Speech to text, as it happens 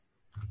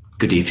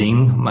Good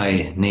evening.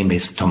 My name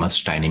is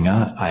Thomas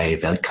Steininger. I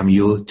welcome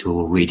you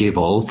to Radio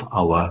Evolve,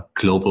 our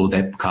global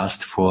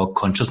webcast for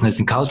consciousness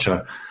and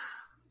culture.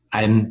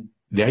 I'm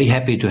very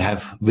happy to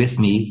have with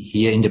me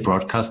here in the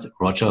broadcast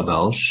Roger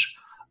Welsh.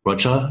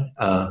 Roger,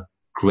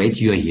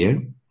 great you're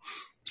here.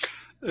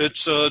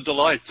 It's a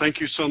delight. Thank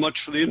you so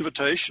much for the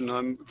invitation.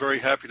 I'm very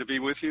happy to be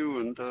with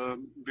you and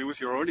be with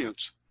your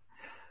audience.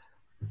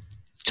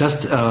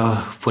 Just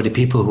for the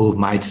people who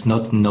might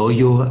not know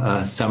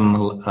you,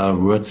 some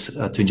words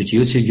to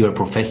introduce you. You're a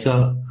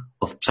professor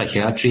of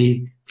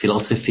psychiatry,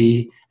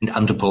 philosophy, and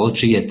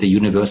anthropology at the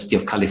University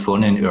of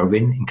California in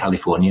Irvine, in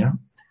California.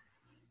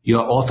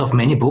 You're author of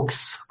many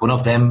books. One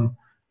of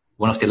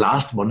the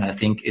last one, I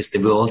think, is The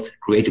World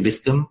Great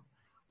Wisdom,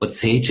 What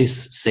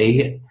Sages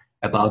Say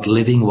About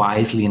Living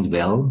Wisely and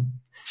Well.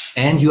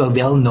 And you are a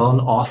well-known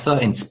author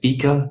and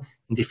speaker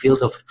in the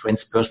field of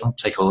transpersonal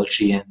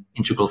psychology and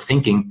integral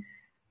thinking.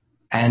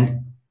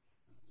 And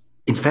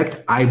in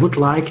fact, I would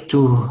like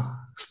to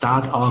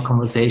start our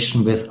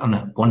conversation with,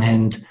 on one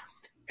hand,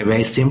 a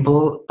very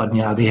simple, but on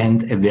the other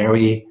hand, a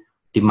very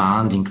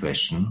demanding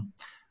question.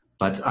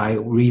 But I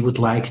really would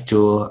like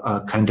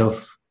to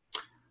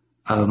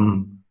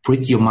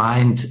put your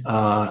mind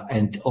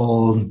and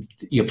all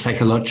your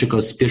psychological,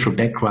 spiritual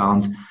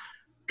background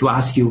to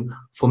ask you,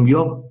 from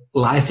your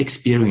life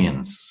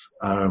experience,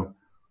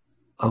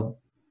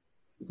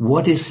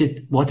 what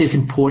is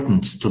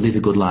important to live a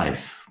good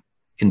life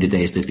in the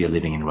days that we are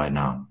living in right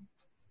now?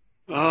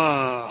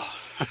 Oh,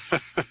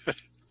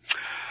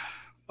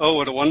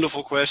 what a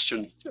wonderful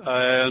question.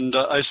 And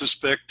I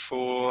suspect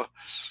for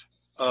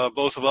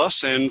both of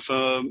us and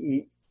for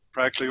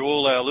practically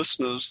all our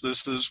listeners,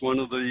 this is one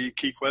of the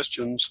key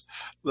questions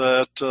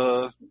that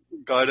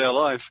guide our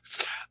life.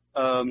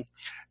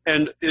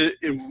 And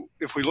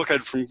if we look at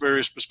it from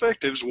various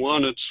perspectives,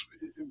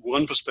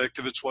 one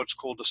perspective, it's what's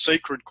called a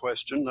sacred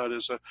question. That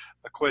is a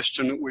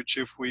question which,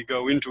 if we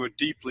go into it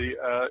deeply,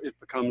 it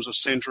becomes a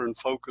center and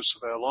focus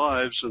of our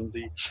lives, and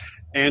the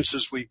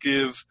answers we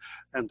give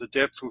and the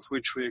depth with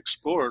which we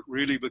explore it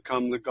really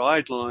become the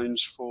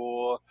guidelines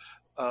for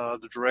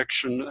the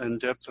direction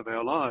and depth of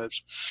our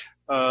lives.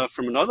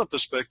 From another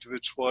perspective,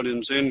 it's what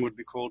in Zen would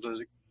be called a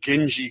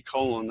Genji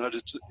koan. That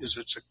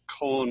it's a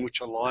koan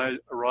which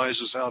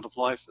arises out of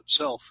life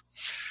itself.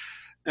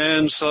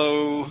 And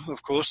so,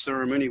 of course, there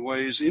are many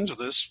ways into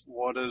this.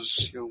 What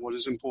is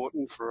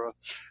important for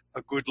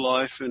a good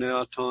life in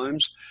our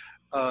times?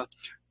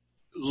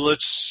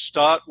 Let's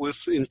start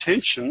with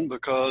intention,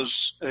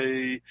 because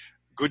a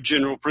good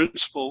general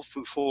principle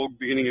before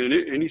beginning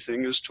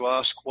anything is to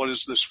ask, what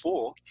is this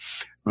for?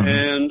 Mm-hmm.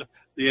 And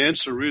the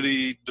answer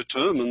really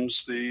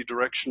determines the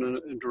direction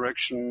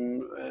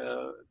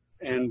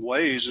and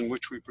ways in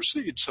which we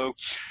proceed. So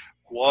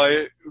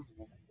why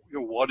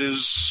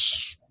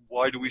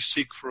do we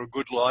seek for a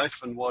good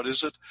life, and what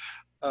is it?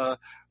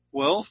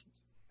 Well,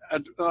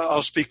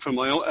 I'll speak from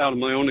out of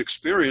my own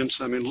experience.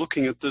 I mean,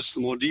 looking at this,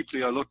 the more deeply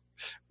the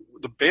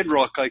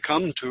bedrock I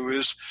come to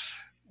is,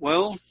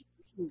 well,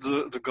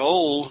 the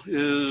goal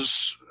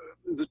is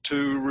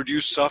to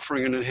reduce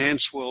suffering and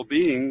enhance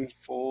well-being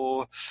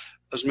for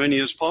as many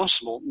as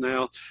possible.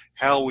 Now,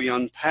 how we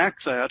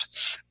unpack that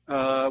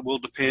will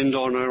depend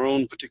on our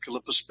own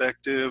particular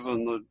perspective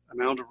and the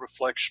amount of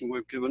reflection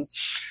we've given.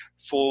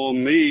 For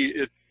me,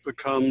 it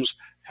becomes,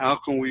 how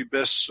can we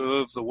best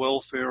serve the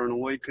welfare and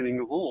awakening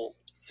of all?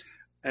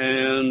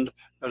 And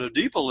at a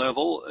deeper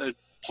level, it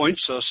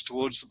points us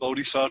towards the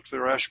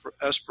bodhisattva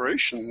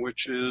aspiration,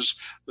 which is,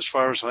 as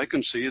far as I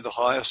can see, the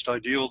highest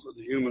ideal that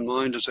the human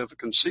mind has ever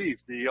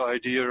conceived, the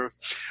idea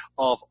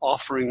of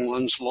offering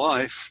one's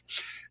life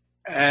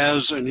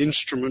as an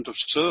instrument of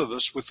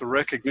service, with the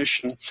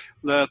recognition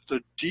that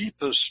the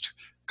deepest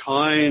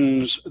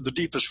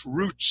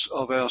roots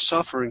of our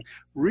suffering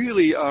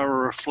really are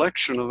a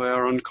reflection of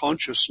our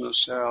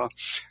unconsciousness,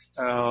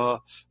 our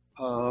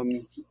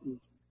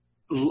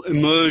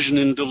immersion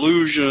in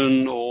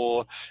delusion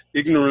or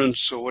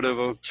ignorance, or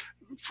whatever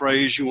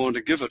phrase you want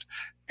to give it,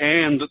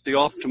 and that the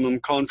optimum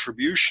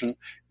contribution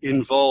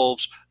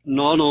involves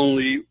not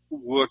only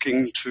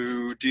working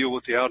to deal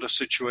with the outer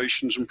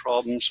situations and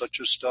problems such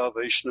as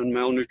starvation and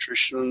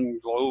malnutrition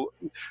and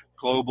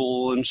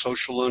global and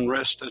social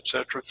unrest,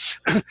 etc.,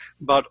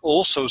 but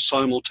also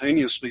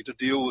simultaneously to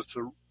deal with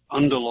the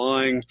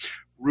underlying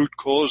root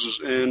causes,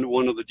 and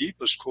one of the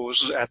deepest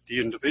causes at the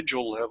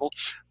individual level,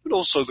 but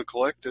also the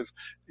collective,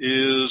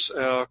 is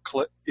our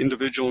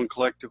individual and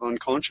collective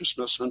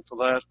unconsciousness. And for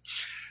that,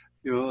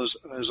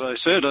 as I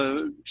said,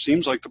 it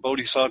seems like the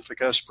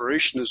bodhisattvic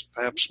aspiration is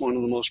perhaps one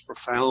of the most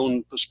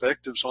profound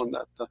perspectives on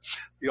that,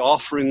 the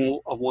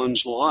offering of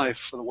one's life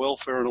for the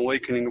welfare and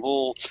awakening of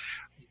all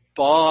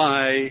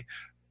by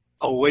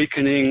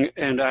awakening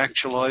and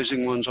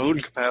actualizing one's own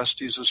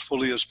capacities as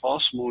fully as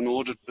possible in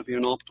order to be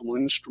an optimal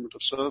instrument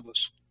of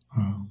service.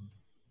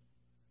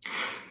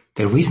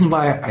 The reason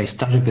why I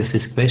started with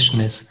this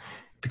question is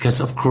because,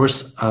 of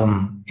course,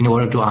 in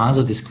order to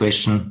answer this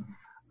question,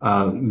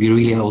 we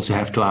really also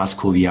have to ask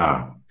who we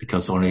are,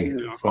 because only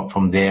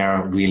from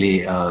there really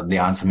the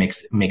answer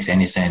makes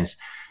any sense.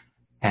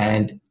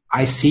 And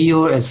I see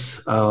you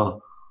as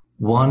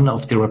one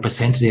of the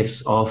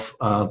representatives of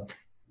a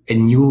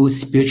new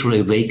spiritual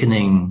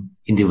awakening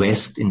in the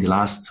West in the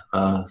last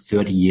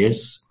 30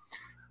 years,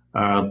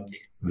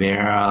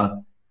 where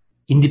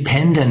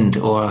independent,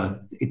 or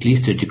at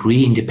least to a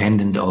degree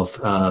independent of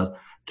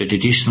the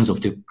traditions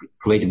of the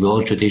great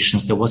world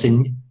traditions, there was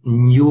a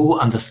new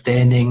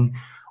understanding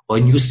or a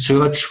new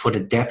search for the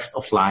depth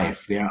of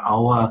life, where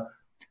our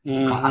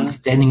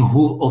understanding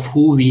of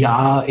who we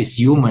are as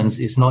humans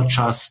is not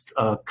just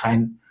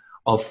kind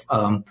of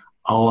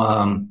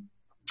our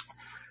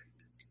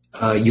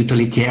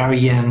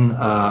utilitarian,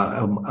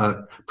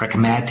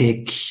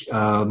 pragmatic,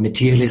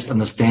 materialist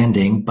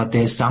understanding, but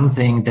there's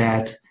something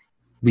that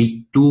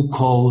we do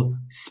call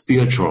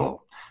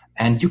spiritual.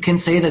 And you can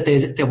say that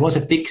there was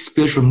a big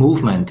spiritual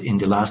movement in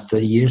the last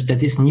 30 years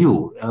that is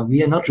new.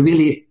 We are not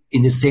really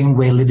in the same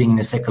way living in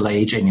a secular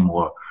age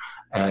anymore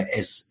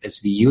as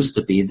we used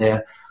to be.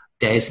 There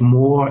is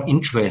more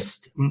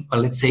interest, or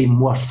let's say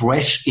more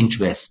fresh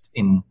interest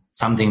in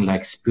something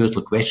like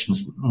spiritual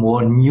questions,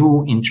 more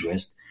new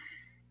interest.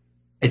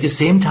 At the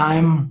same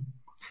time,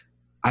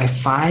 I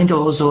find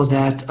also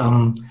that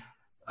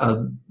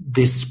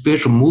this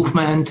spiritual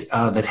movement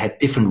that had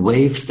different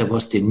waves. There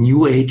was the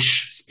New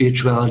Age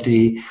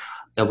spirituality,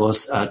 there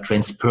was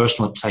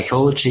transpersonal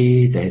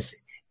psychology, there's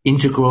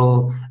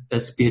integral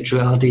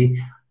spirituality,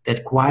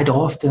 that quite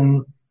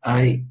often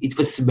it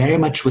was very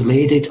much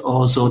related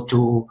also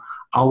to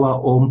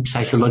our own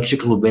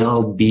psychological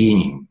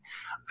well-being.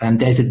 And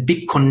there's a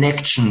big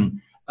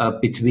connection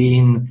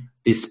between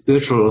the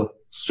spiritual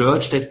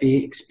search that we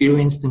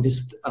experienced in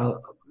this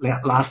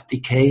last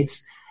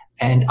decades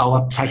and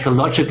our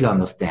psychological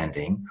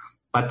understanding.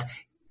 But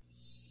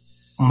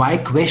my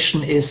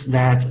question is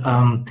that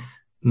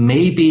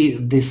maybe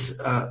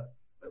this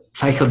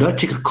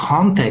psychological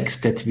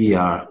context that we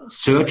are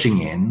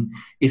searching in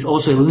is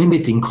also a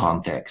limiting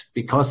context,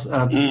 because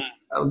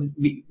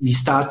we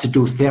start to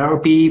do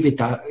therapy,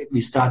 we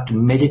start to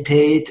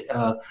meditate,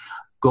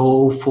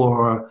 go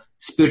for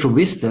spiritual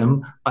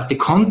wisdom, but the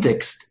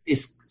context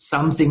is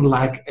something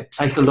like a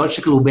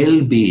psychological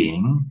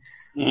well-being.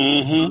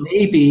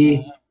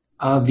 Maybe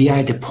we are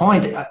at a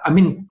point, I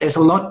mean, there's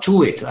a lot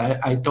to it.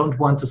 I don't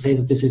want to say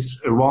that this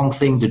is a wrong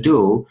thing to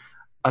do,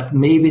 but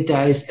maybe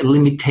there is a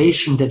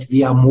limitation that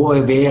we are more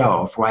aware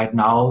of right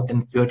now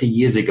than 30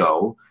 years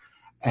ago,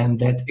 and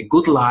that a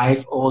good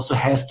life also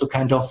has to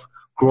kind of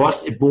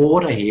cross a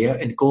border here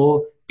and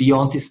go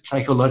beyond this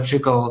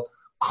psychological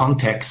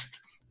context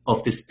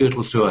of the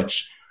spiritual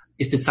search.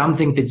 Is this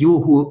something that you,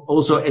 who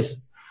also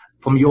as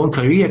from your own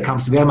career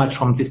comes very much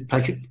from this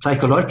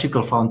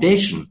psychological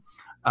foundation,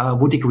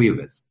 would agree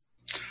with?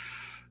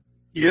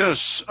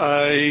 Yes,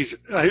 I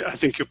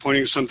think you're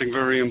pointing to something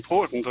very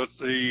important, that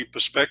the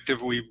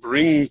perspective we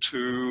bring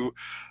to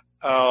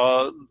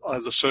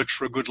the search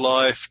for a good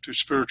life, to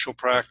spiritual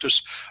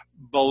practice,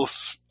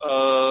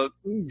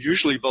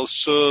 usually both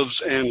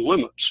serves and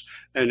limits.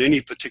 And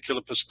any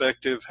particular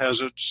perspective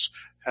has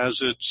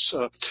its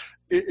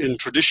in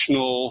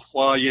traditional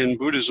Huayan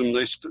Buddhism,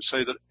 they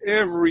say that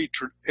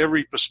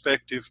every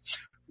perspective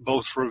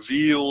both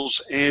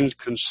reveals and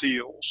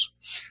conceals.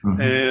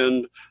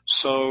 And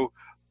so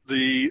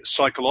the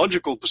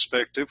psychological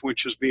perspective,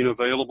 which has been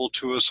available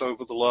to us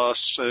over the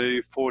last,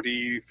 say,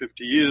 40,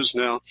 50 years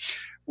now,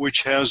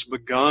 which has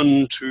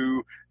begun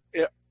to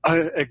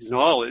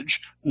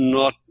acknowledge,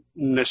 not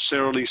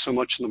necessarily so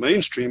much in the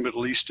mainstream, but at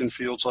least in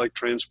fields like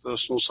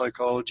transpersonal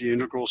psychology,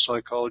 integral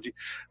psychology,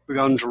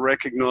 begun to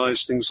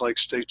recognize things like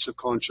states of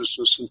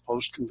consciousness and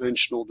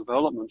post-conventional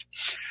development.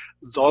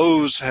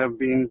 Those have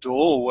been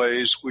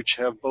doorways which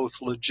have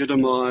both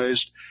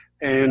legitimized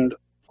and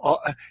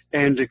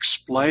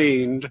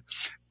explained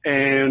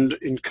and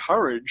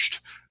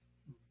encouraged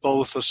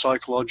both a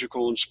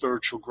psychological and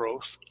spiritual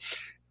growth.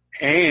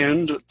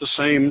 And at the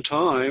same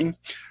time,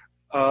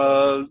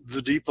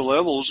 the deeper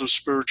levels of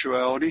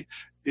spirituality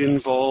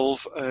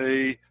involve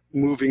a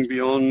moving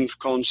beyond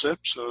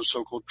concepts, a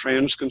so-called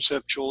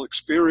transconceptual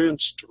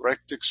experience,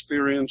 direct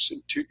experience,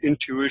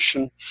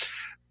 intuition,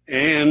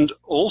 and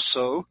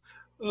also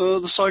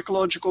the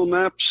psychological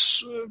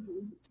maps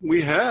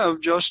we have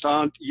just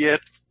aren't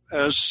yet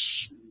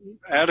as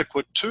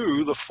adequate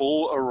to the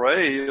full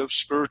array of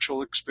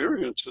spiritual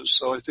experiences.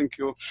 So I think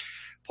you're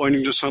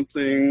pointing to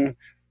something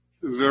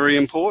very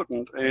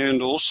important.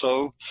 And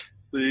also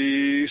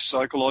the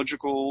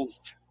psychological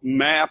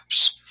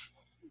maps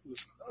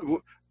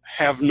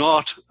have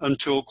not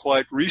until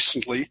quite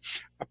recently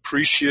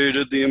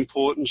appreciated the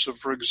importance of,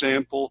 for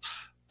example,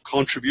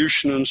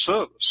 contribution and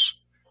service.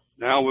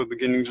 Now we're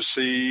beginning to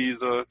see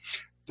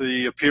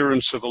the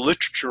appearance of a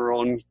literature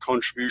on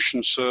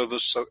contribution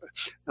service,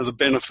 and the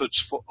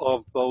benefits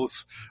of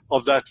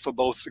that for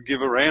both the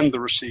giver and the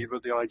receiver,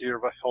 the idea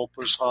of a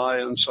helper's high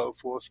and so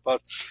forth.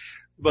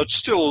 But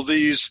still,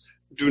 these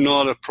do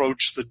not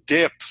approach the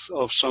depth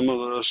of some of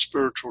the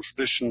spiritual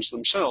traditions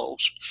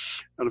themselves.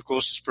 And of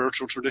course, the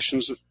spiritual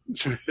traditions,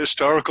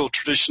 historical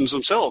traditions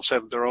themselves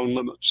have their own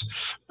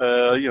limits.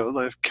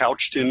 They're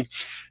couched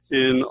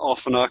in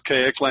often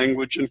archaic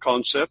language and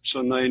concepts,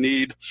 and they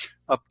need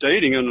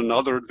updating. And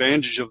another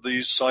advantage of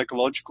these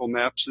psychological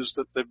maps is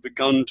that they've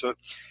begun to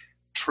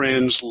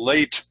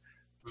translate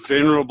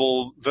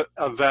venerable,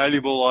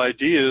 valuable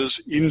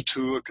ideas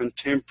into a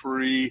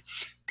contemporary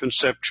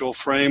conceptual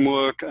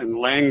framework and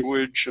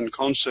language and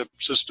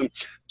concept system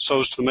so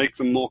as to make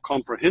them more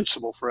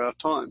comprehensible for our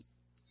time.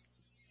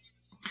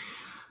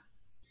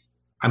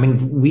 I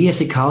mean, we as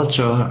a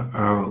culture,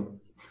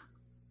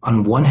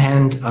 on one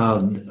hand,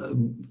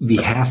 we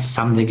have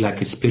something like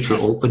a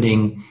spiritual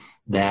opening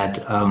that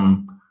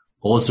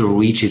also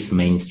reaches the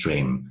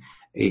mainstream.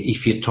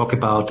 If you talk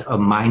about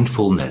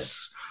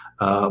mindfulness,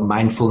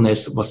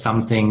 mindfulness was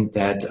something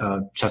that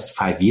just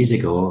 5 years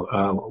ago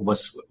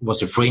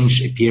was a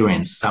fringe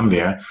appearance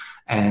somewhere,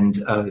 and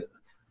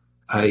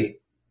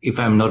if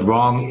I'm not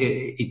wrong,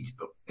 it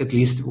at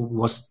least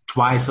was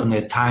twice on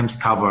a Times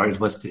cover. It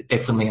was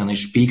definitely on a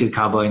Spiegel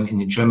cover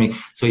in Germany.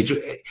 So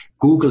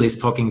Google is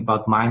talking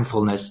about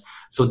mindfulness.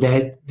 So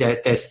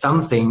there's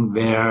something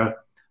where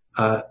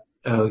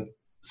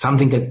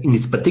something that in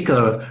its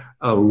particular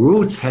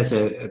roots has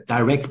a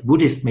direct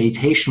Buddhist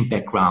meditation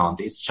background.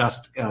 It's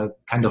just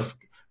kind of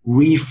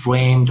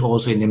reframed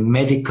also in a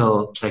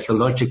medical,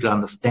 psychological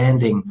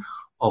understanding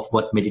of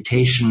what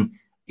meditation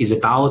is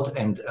about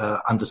and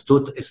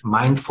understood as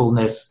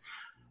mindfulness.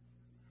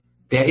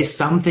 There is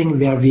something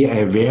where we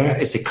are aware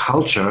as a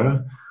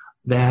culture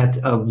that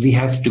we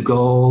have to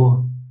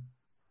go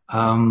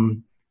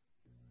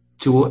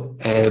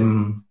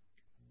to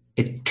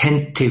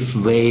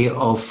attentive way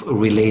of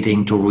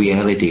relating to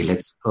reality.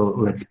 Let's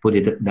put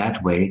it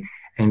that way.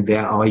 And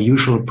where our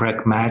usual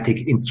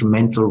pragmatic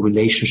instrumental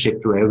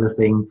relationship to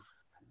everything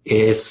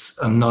is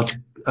not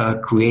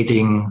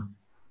creating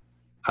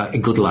a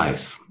good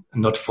life,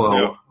 not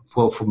for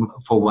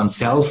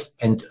oneself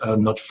and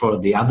not for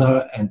the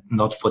other and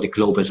not for the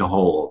globe as a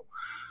whole.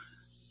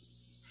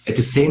 At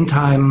the same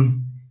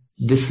time,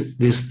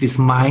 this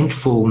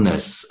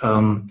mindfulness,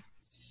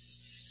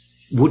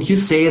 would you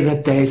say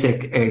that there is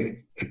a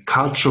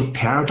cultural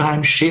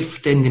paradigm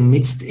shift in the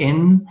midst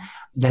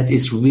that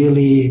is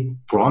really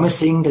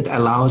promising, that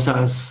allows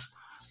us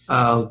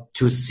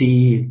to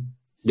see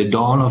the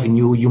dawn of a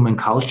new human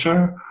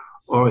culture?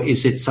 Or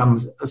is it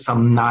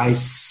some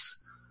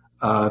nice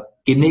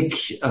gimmick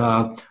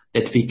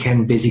that we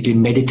can basically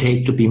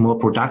meditate to be more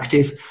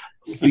productive?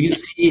 Do you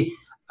see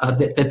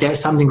that there's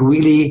something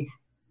really,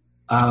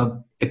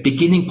 a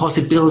beginning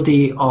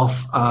possibility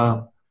of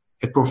a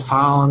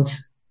profound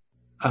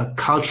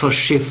cultural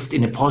shift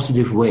in a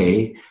positive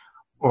way,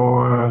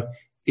 or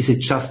is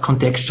it just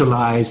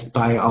contextualized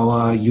by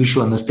our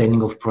usual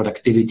understanding of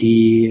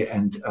productivity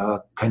and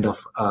kind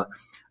of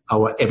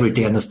our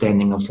everyday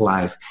understanding of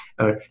life?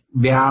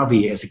 Where are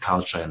we as a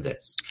culture in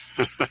this?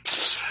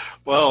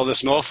 Well,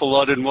 there's an awful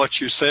lot in what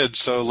you said,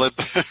 so let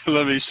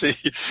me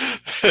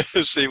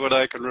see what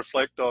I can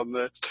reflect on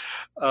that.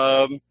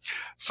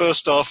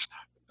 First off,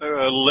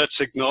 let's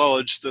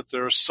acknowledge that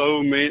there are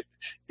so many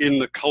in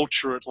the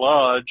culture at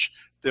large.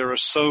 There are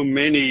so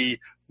many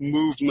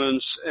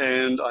movements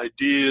and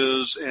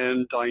ideas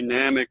and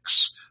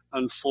dynamics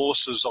and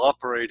forces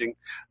operating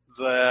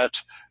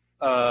that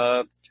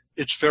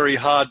it's very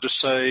hard to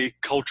say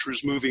culture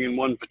is moving in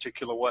one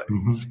particular way.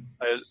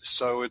 Mm-hmm.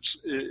 So it's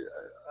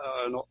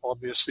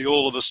obviously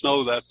all of us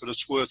know that, but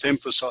it's worth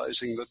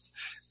emphasizing that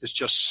it's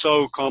just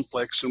so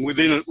complex, and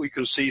within it we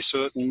can see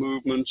certain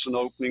movements and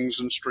openings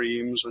and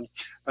streams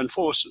and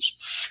forces.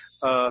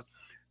 Let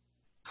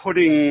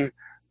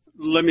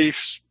me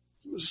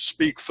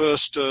speak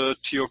first to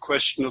your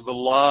question of the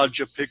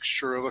larger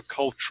picture of a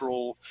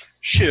cultural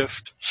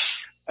shift,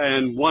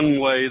 and one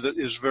way that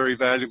is very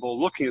valuable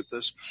looking at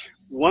this.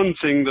 One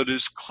thing that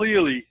has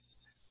clearly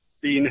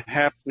been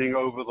happening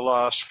over the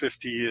last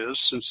 50 years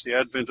since the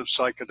advent of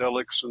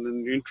psychedelics and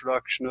then the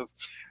introduction of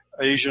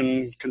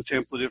Asian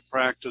contemplative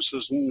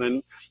practices, and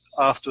then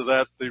after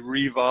that the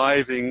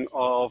reviving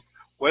of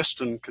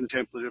Western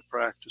contemplative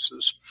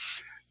practices,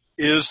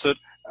 is that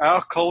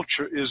our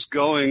culture is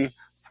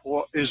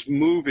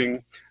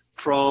moving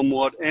from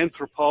what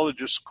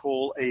anthropologists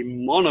call a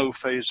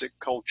monophasic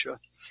culture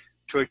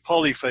to a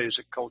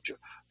polyphasic culture.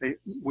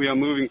 We are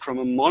moving from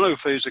a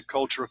monophasic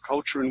culture, a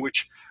culture in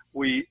which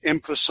we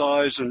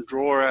emphasize and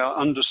draw our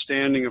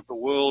understanding of the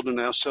world and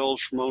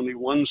ourselves from only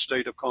one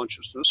state of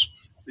consciousness,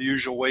 the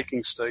usual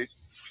waking state,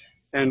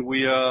 and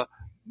we are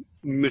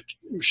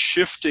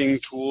shifting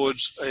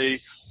towards a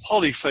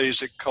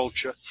polyphasic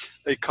culture,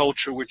 a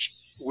culture which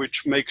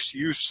makes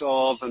use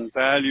of and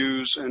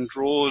values and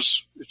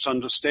draws its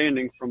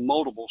understanding from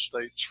multiple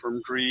states,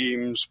 from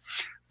dreams,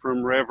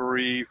 from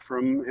reverie,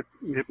 from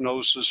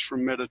hypnosis,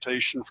 from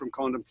meditation, from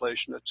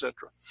contemplation,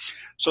 etc.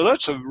 So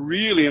that's a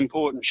really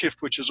important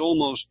shift, which is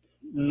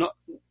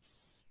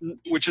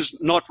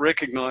not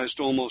recognized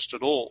almost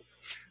at all.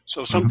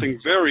 So something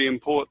very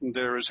important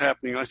there is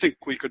happening. I think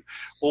we could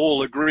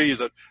all agree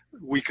that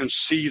we can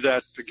see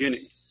that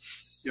beginning.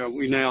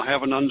 We now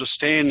have an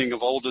understanding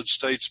of altered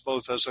states,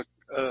 both as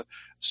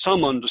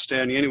some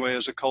understanding anyway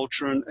as a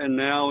culture, and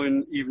now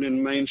even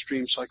in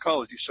mainstream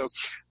psychology. So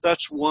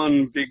that's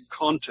one big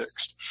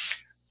context.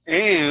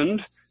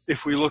 And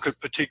if we look at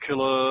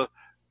particular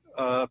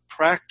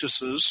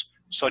practices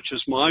such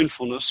as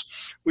mindfulness,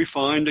 we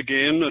find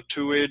again a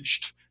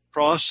two-edged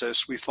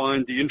process. We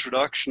find the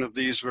introduction of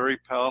these very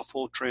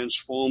powerful,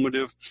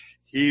 transformative,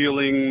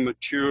 healing,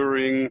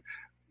 maturing,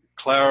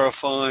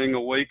 clarifying,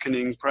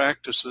 awakening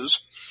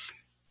practices,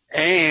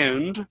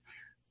 and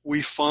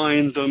we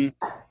find them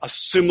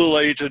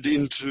assimilated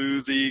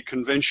into the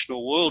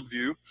conventional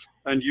worldview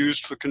and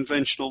used for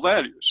conventional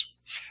values.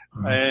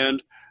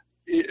 And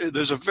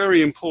there's a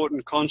very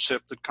important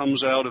concept that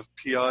comes out of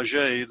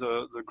Piaget,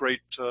 the great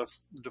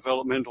Swiss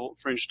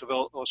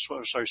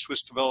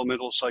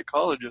developmental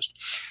psychologist.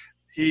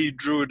 He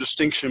drew a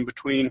distinction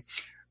between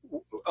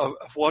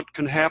what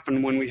can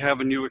happen when we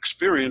have a new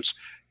experience.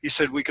 He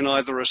said we can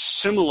either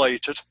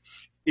assimilate it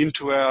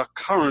into our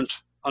current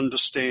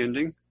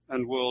understanding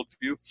and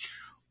worldview,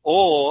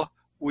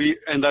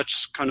 and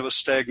that's kind of a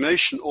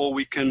stagnation, or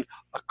we can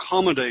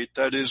accommodate,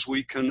 that is,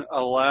 we can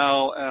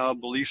allow our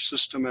belief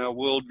system, our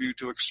worldview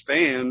to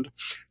expand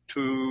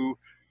to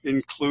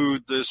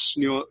include this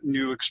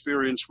new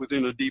experience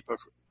within a deeper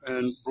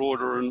and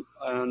broader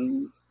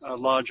and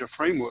larger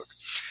framework.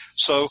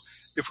 So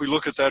if we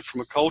look at that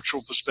from a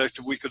cultural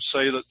perspective, we could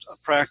say that a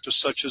practice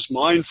such as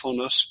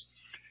mindfulness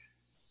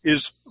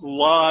is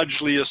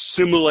largely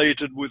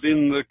assimilated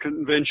within the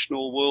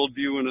conventional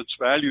worldview and its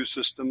value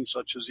system,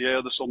 such as,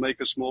 this will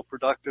make us more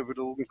productive,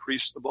 it'll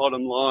increase the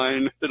bottom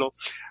line, it'll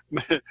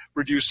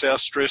reduce our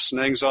stress and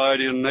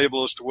anxiety and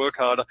enable us to work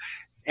harder.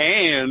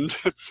 And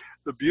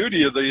the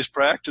beauty of these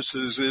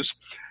practices is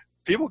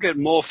people get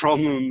more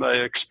from them than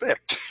they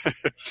expect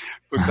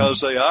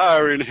because they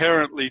are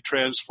inherently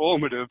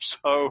transformative.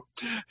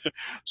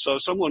 So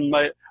someone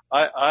may,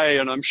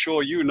 and I'm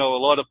sure you know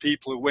a lot of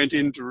people who went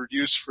in to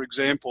reduce, for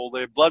example,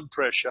 their blood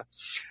pressure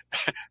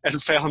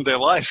and found their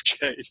life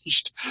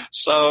changed.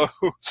 So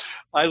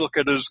I look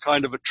at it as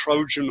kind of a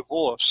Trojan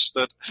horse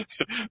that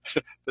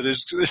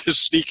is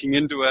sneaking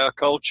into our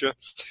culture,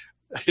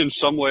 in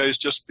some ways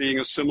just being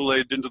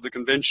assimilated into the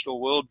conventional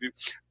worldview,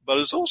 but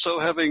is also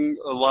having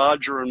a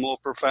larger and more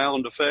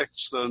profound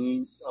effects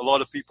than a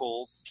lot of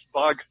people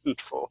bargained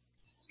for.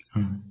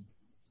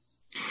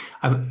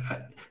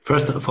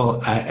 First of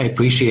all, I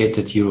appreciate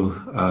that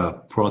you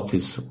brought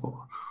this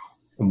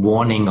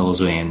warning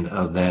also in,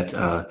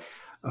 that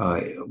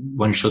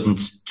one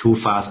shouldn't too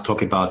fast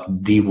talk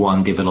about the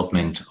one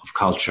development of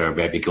culture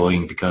where we're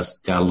going,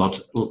 because there are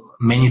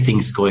many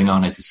things going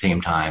on at the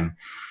same time.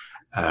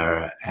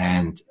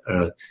 And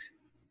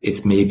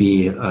it's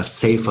maybe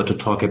safer to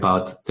talk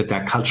about that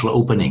there are cultural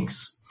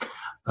openings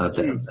that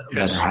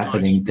are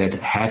happening, that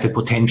have a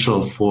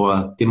potential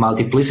for the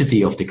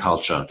multiplicity of the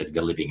culture that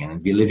we're living in.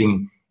 And we're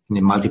living in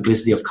a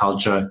multiplicity of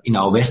culture in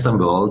our Western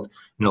world,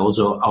 and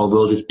also our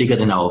world is bigger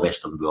than our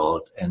Western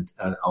world, and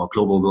our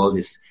global world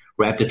is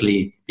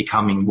rapidly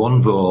becoming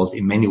one world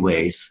in many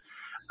ways,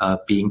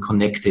 being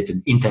connected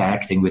and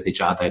interacting with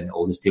each other in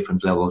all these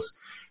different levels.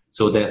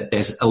 So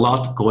there's a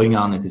lot going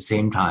on at the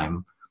same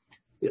time.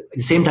 At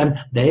the same time,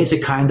 there is a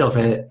kind of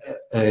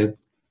a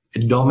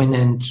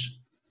dominant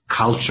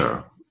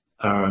culture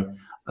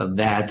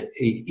that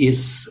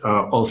is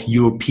of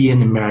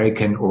European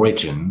American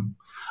origin,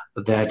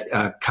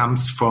 that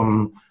comes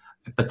from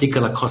a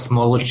particular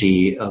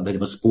cosmology that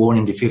was born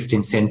in the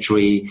 15th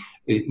century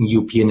in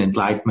European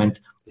Enlightenment.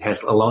 It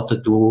has a lot to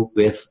do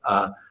with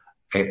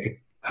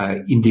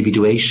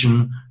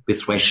individuation,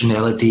 with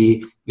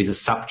rationality, with a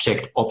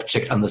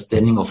subject-object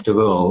understanding of the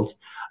world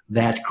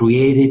that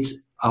created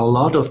a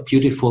lot of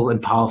beautiful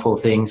and powerful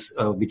things,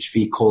 which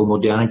we call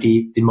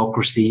modernity,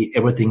 democracy.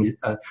 Everything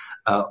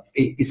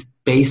is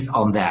based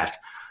on that.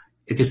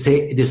 At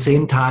the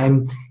same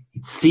time,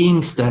 it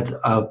seems that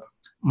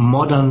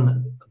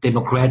modern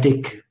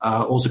democratic,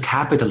 also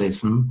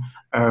capitalism,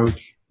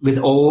 with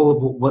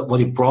all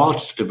what it brought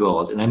to the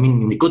world, and I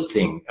mean in a good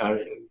thing,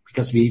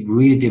 because we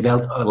really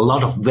developed a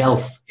lot of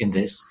wealth in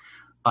this,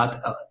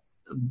 but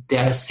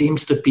there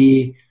seems to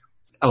be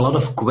a lot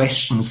of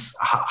questions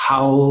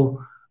how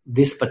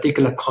this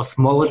particular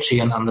cosmology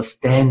and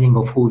understanding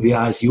of who we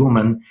are as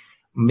human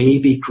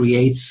maybe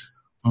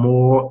creates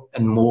more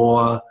and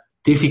more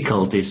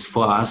difficulties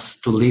for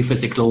us to live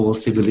as a global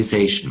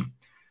civilization.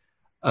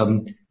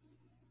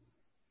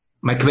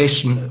 My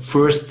question,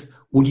 first,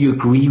 would you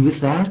agree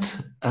with that?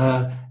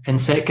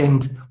 And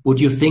second, would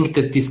you think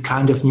that this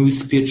kind of new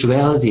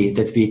spirituality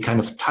that we kind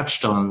of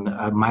touched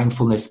on,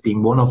 mindfulness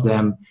being one of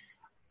them,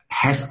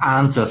 has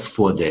answers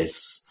for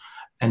this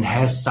and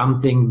has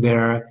something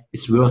where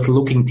it's worth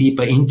looking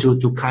deeper into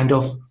to kind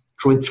of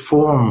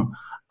transform,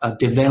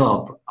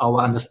 develop our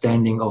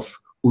understanding of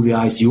who we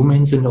are as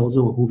humans and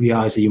also who we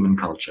are as a human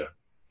culture?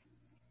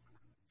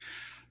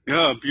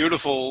 Yeah,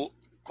 beautiful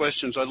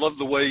questions. I love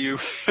the way you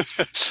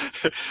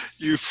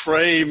you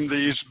frame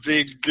these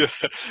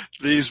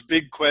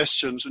big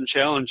questions and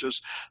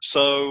challenges.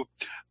 So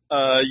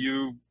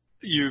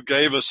you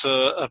gave us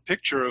a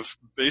picture of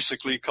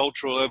basically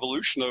cultural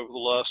evolution over the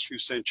last few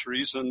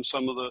centuries and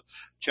some of the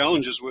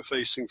challenges we're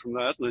facing from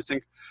that. And I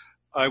think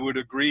I would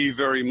agree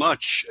very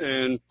much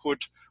and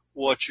put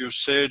what you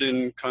said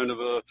in kind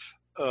of a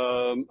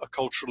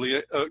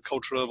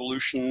cultural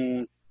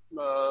evolution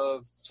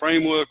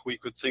framework. We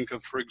could think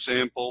of, for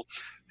example,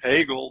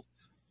 Hegel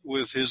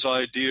with his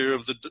idea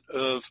of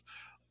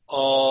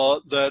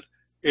that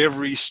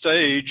every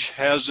stage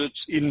has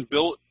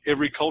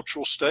every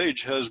cultural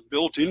stage has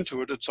built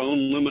into it its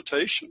own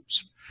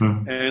limitations,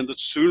 and that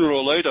sooner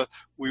or later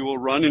we will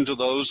run into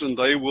those, and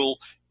they will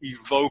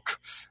evoke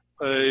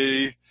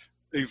a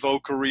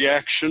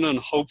reaction and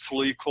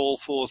hopefully call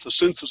forth a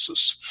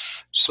synthesis.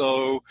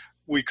 So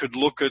we could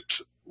look at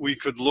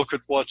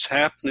what's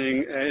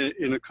happening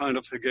in a kind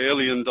of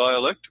Hegelian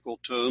dialectical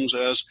terms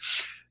as,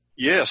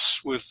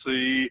 yes, with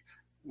the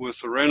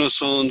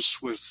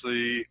Renaissance, with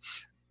the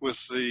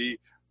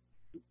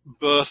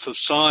birth of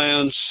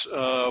science,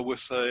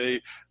 with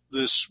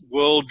this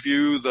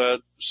worldview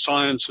that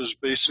science has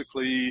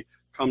basically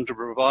come to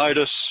provide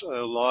us,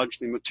 a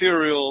largely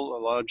material, a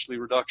largely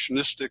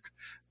reductionistic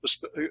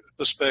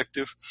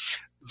perspective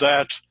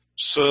that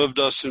served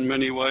us in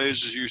many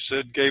ways, as you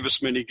said, gave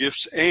us many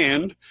gifts,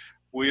 and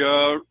we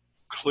are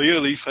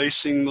clearly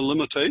facing the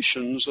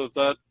limitations of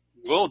that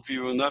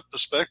worldview and that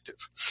perspective.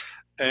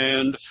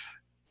 And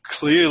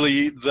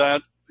clearly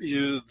that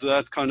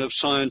kind of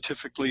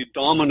scientifically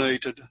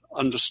dominated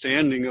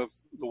understanding of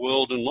the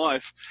world and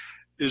life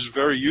is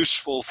very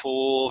useful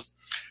for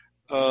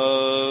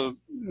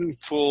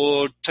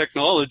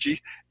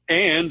technology,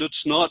 and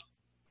it's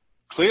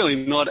clearly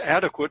not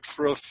adequate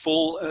for a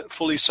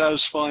fully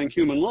satisfying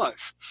human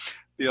life.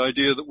 The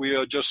idea that we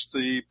are just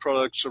the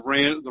products of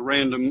the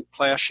random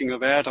clashing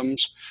of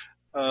atoms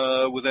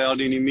without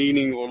any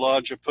meaning or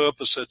larger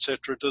purpose,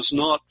 etc., does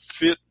not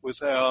fit with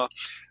the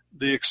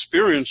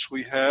experience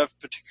we have,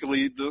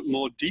 particularly the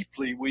more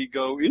deeply we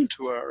go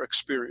into our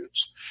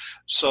experience.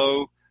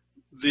 So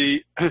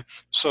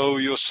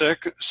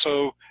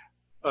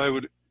I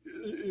would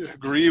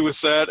agree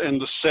with that.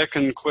 And the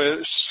second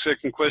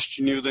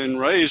question you then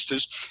raised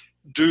is,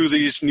 do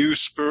these new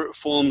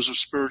forms of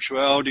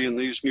spirituality and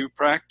these new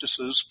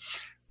practices,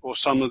 or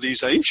some of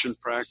these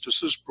ancient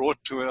practices brought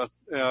to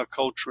our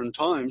culture and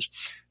times,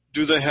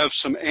 do they have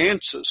some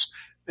answers?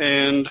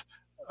 And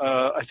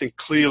I think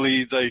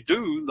clearly they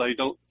do.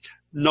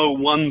 No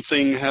one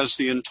thing has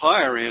the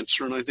entire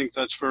answer, and I think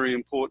that's very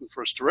important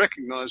for us to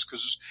recognize,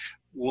 because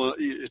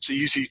it's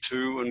easy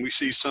to, and we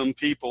see some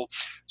people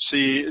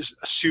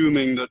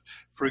assuming that,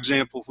 for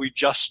example, if we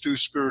just do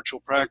spiritual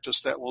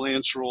practice, that will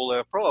answer all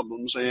our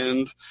problems.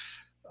 And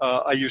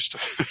I used to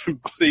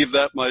believe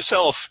that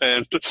myself,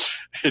 and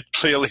it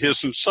clearly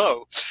isn't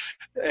so.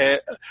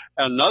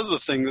 Another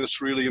thing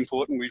that's really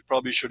important, we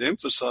probably should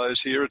emphasize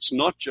here, it's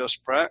not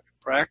just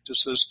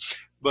practices,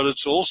 but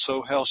it's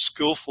also how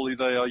skillfully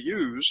they are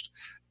used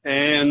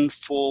and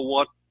for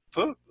what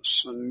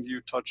purpose. And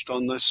you touched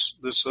on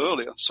this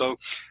earlier. So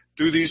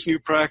do these new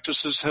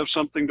practices have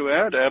something to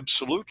add?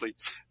 Absolutely.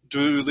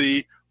 Do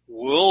the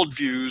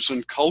worldviews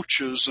and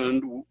cultures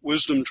and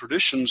wisdom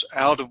traditions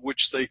out of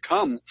which they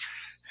come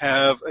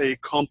have a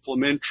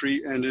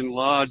complementary and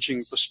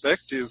enlarging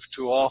perspective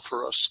to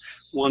offer us,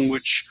 one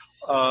which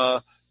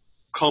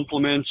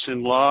complements,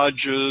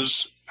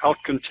 enlarges,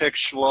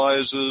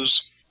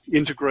 out-contextualizes,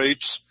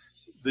 integrates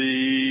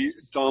the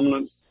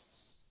dominant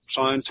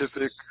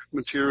scientific,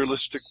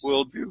 materialistic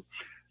worldview?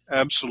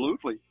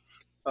 Absolutely.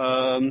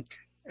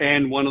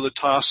 And one of the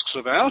tasks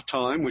of our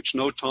time, which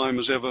no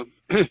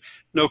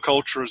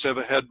culture has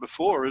ever had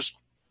before,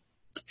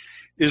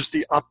 is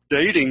the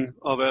updating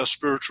of our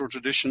spiritual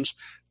traditions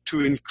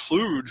to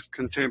include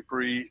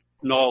contemporary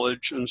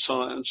knowledge and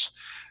science.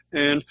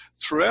 And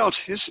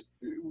throughout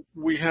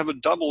we have a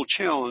double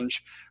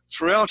challenge.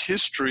 Throughout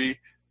history,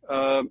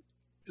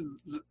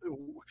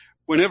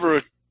 whenever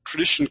a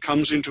tradition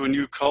comes into a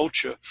new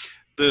culture,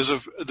 there's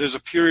a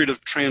period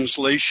of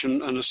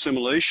translation and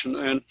assimilation.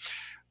 And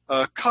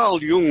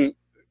Carl Jung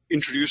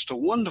introduced a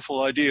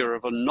wonderful idea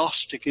of a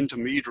Gnostic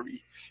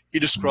intermediary. He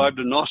described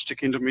a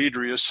Gnostic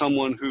intermediary as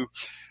someone who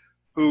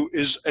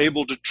is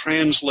able to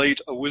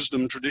translate a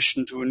wisdom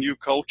tradition to a new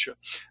culture.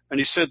 And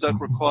he said that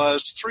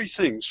requires three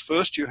things.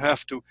 First, you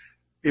have to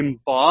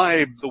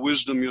imbibe the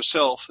wisdom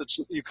yourself.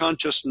 You can't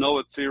just know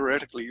it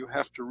theoretically. You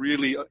have to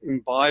really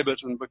imbibe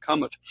it and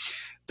become it.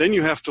 Then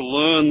you have to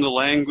learn the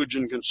language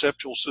and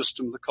conceptual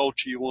system, the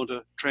culture you want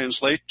to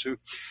translate to.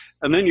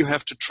 And then you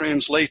have to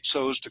translate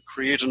so as to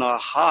create an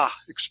aha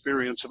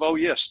experience of, oh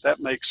yes, that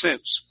makes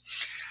sense.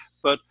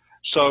 But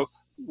so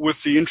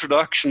with the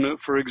introduction,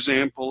 for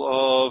example,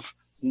 of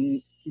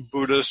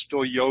Buddhist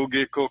or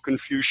yogic or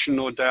Confucian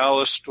or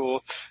Taoist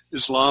or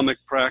Islamic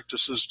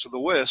practices to the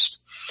West,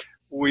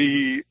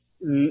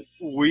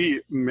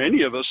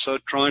 many of us are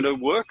trying to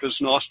work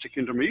as Gnostic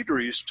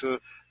intermediaries to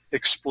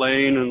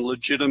explain and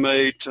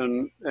legitimate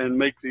and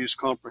make these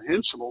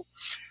comprehensible.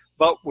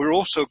 But we're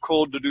also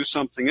called to do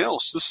something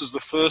else. This is the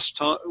first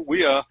time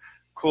we are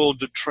called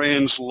to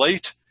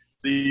translate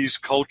these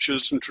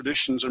cultures and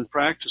traditions and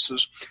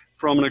practices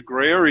from an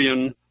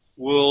agrarian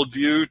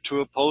worldview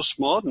to a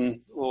postmodern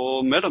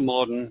or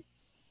metamodern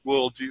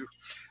worldview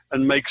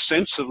and make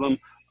sense of them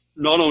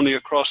not only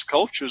across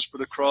cultures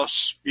but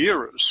across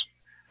eras.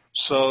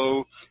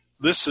 So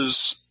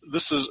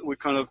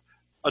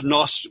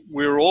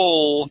we're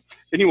all,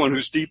 anyone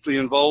who's deeply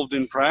involved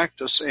in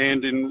practice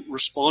and in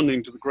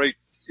responding to the great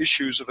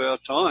issues of our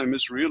time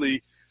is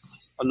really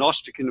a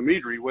Gnostic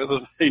intermediary, whether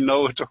they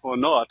know it or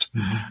not.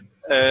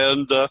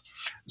 And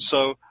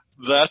so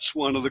that's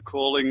one of the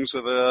callings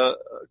of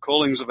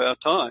our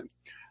time.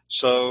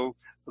 So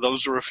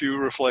those are a few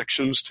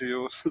reflections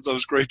to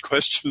those great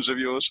questions of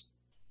yours.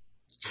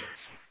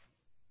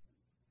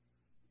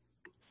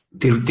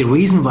 The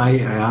reason why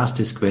I asked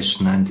this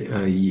question, and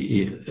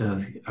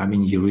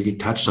you really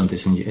touched on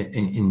this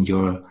in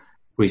your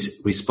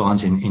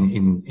response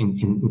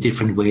in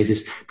different ways,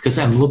 is because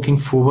I'm looking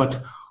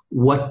forward.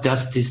 What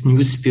does this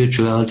new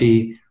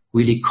spirituality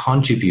really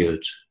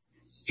contribute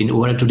in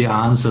order to the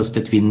answers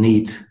that we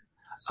need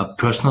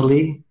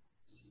personally,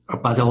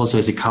 but also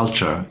as a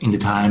culture in the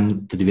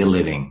time that we're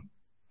living?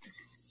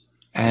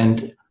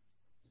 And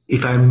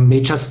if I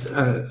may just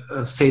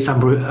say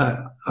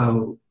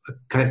some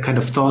kind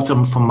of thoughts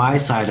from my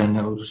side, and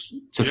I was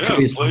just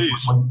curious,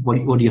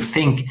 what do you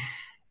think?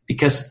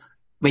 Because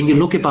when you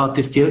look about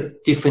this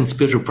different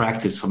spiritual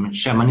practice, from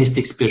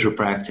shamanistic spiritual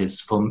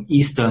practice, from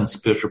Eastern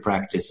spiritual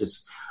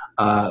practices,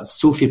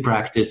 Sufi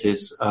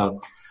practices,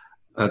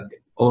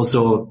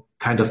 also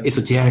kind of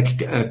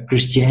esoteric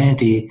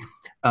Christianity,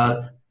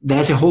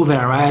 there's a whole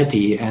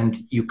variety, and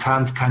you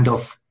can't kind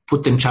of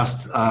put them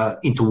just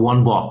into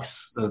one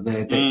box.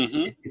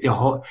 It's a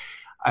whole.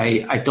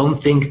 I don't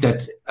think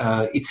that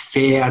it's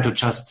fair to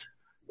just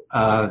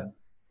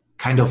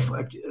kind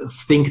of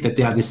think that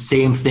they are the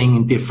same thing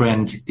in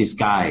different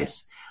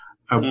disguise.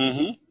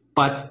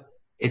 But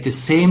at the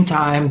same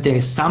time, there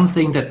is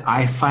something that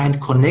I find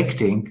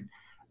connecting,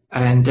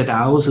 and that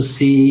I also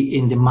see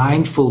in the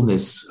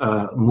mindfulness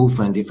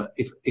movement,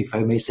 if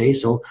I may say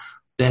so,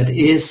 that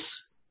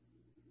is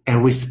a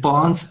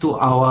response to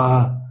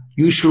our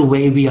usual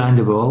way we are in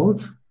the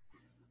world,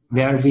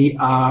 where we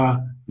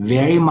are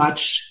very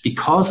much,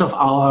 because of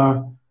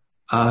our,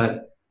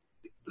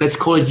 let's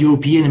call it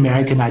European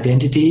American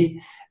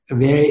identity,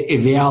 very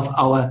aware of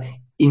our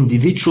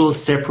individual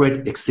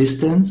separate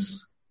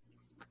existence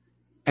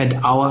and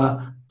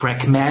our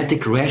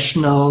pragmatic,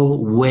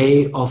 rational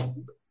way of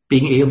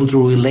being able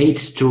to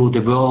relate to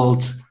the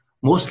world,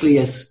 mostly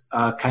as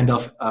kind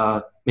of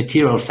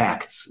material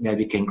facts, where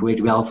we can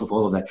create wealth of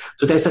all of that.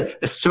 So there's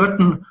a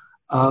certain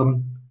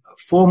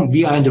form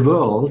we are in the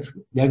world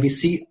where we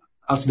see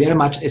us very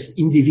much as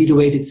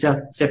individuated,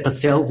 separate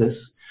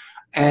selves,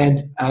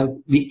 and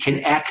we can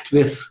act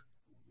with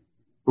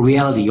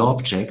reality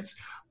objects.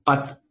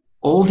 But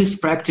all these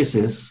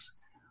practices,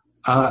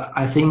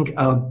 I think,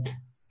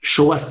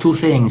 show us two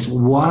things.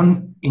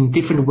 One, in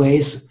different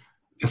ways,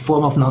 a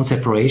form of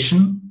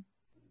non-separation.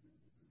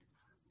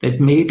 That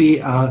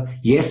maybe,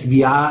 yes,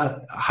 we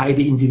are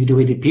highly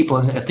individuated people,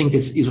 and I think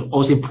it's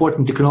also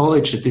important to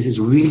acknowledge that this is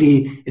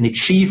really an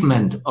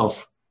achievement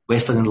of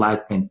Western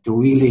Enlightenment, to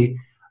really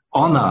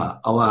honor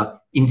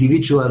our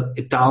individual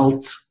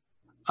adult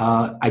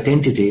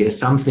identity as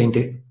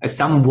something, as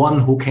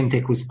someone who can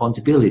take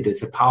responsibility.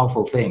 It's a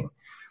powerful thing.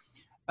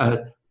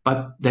 But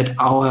that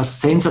our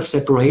sense of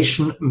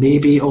separation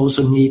maybe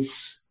also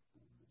needs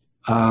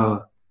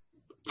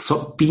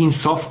being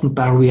softened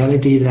by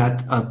reality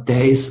that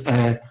there is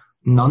a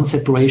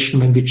non-separation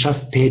when we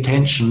just pay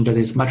attention that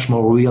is much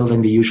more real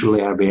than we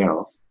usually are aware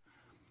of.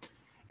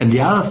 And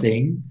the other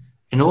thing,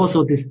 and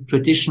also these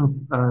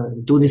traditions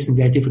do this in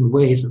very different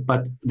ways,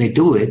 but they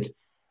do it,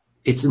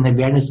 it's an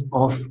awareness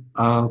of,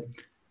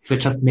 if I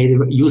just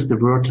use the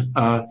word,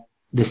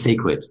 the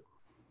sacred.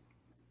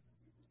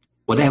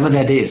 Whatever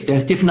that is,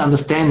 there's different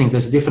understanding.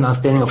 There's a different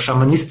understanding of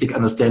shamanistic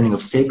understanding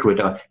of sacred,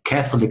 or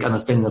Catholic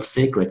understanding of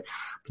sacred.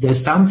 But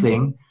there's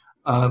something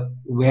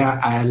where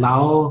I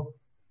allow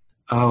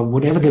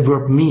whatever the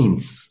word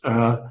means,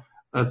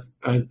 but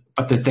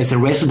there's a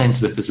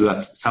resonance with this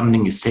word.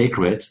 Something is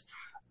sacred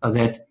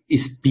that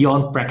is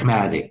beyond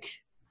pragmatic,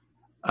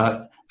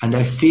 and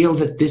I feel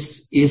that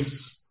this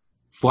is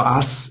for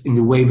us in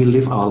the way we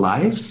live our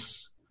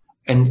lives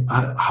and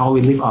how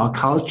we live our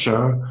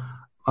culture.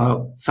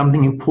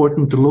 Something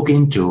important to look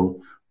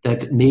into,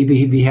 that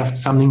maybe we have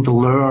something to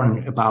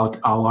learn about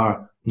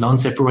our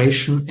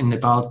non-separation and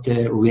about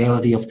the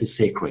reality of the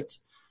sacred.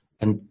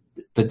 And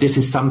that this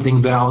is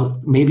something where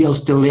maybe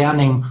also the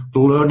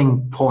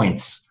learning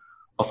points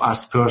of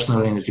us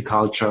personally and as a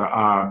culture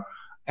are,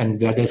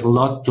 and where there's a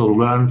lot to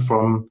learn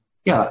from,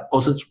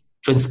 also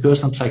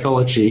transpersonal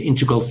psychology,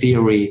 integral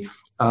theory,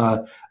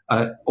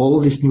 all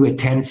these new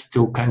attempts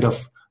to kind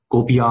of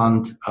go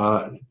beyond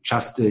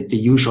just the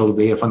usual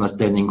way of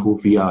understanding who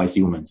we are as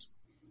humans.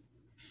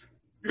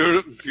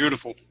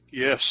 Beautiful.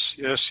 Yes.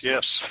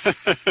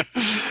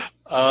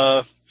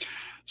 I'd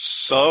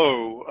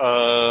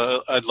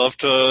love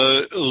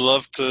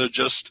to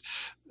just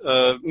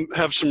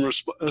have some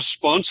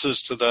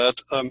responses to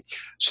that.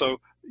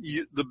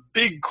 The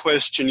big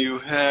question you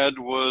had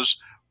was,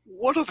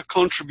 what are the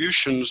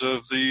contributions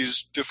of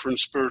these different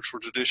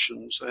spiritual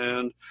traditions,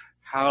 and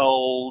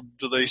how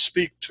do they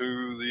speak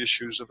to the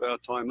issues of our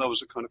time? That was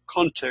the kind of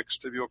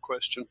context of your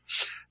question.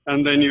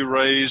 And then you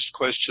raised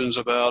questions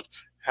about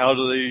how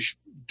do they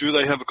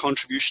have a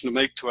contribution to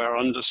make to our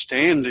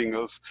understanding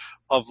of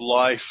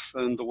life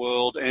and the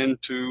world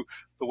and to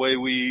the way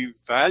we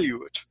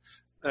value it,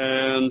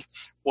 and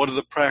what do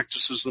the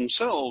practices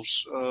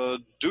themselves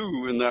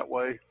do in that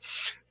way.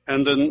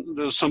 And then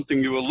there's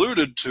something you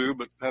alluded to,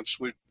 but perhaps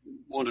we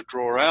want to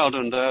draw out,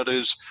 and that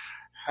is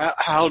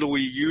how do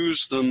we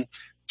use them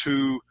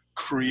to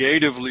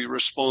creatively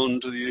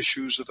respond to the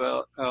issues of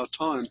our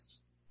time.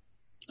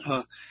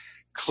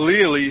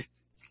 Clearly,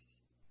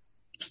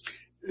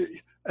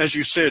 as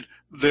you said,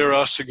 there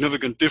are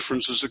significant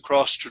differences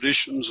across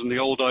traditions, and the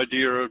old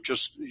idea of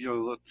just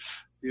the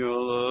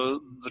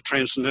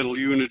transcendental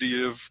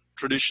unity of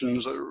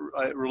traditions,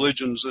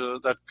 religions,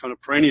 that kind of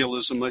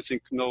perennialism, I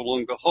think, no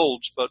longer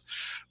holds.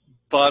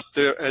 But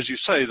there, as you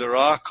say, there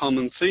are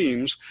common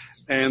themes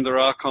and there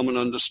are common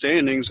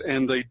understandings,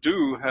 and they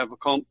do have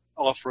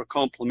offer a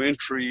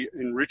complementary,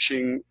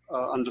 enriching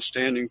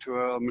understanding to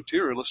our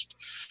materialist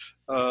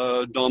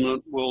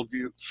dominant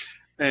worldview.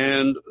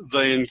 And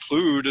they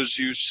include, as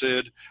you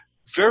said,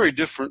 very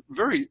different,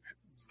 very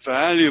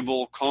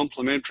valuable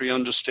complementary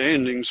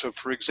understandings of,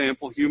 for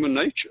example, human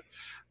nature.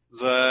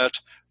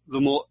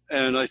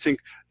 And I think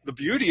the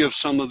beauty of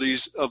some of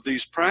these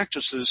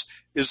practices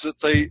is that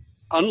they,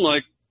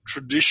 unlike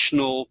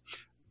traditional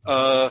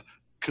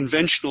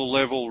conventional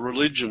level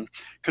religion,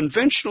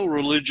 conventional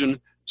religion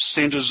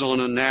centers on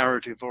a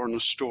narrative or on a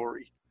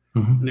story.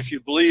 Mm-hmm. And if you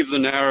believe the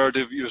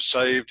narrative, you're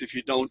saved. If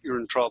you don't, you're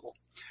in trouble.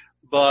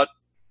 But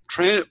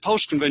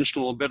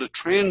post-conventional, or better,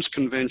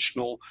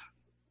 trans-conventional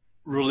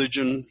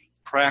religion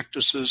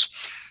practices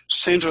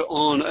center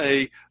on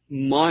a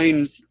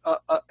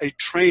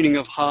training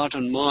of heart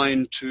and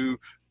mind to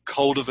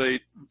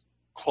cultivate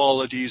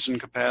qualities and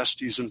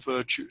capacities and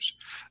virtues.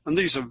 And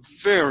these are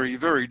very,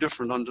 very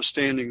different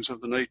understandings of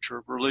the nature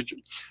of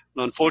religion.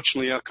 And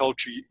unfortunately, our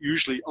culture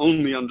usually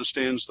only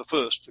understands the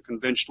first, the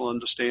conventional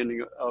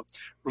understanding of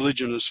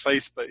religion as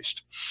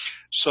faith-based.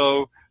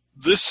 So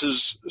this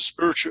is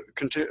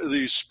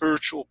these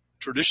spiritual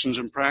traditions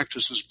and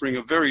practices bring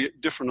a very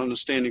different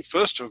understanding,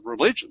 first of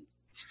religion,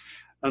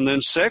 and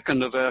then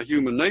second of our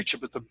human nature.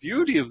 But the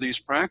beauty of these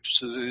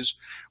practices is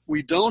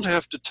we don't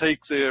have to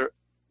take their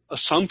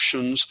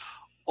assumptions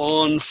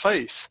on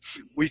faith.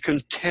 We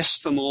can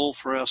test them all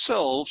for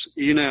ourselves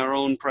in our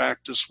own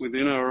practice,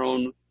 within our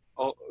own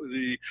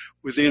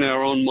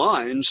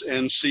minds,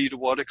 and see to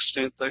what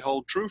extent they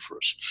hold true for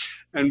us.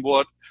 And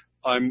what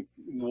I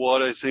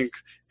think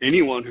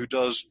anyone who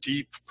does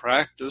deep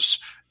practice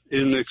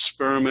in an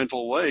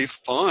experimental way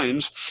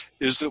finds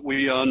is that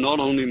we are not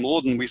only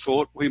more than we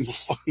thought, we're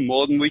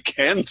more than we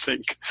can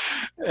think,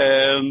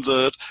 and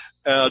that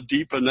our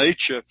deeper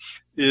nature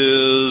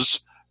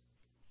is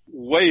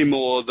way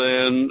more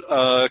than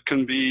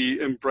can be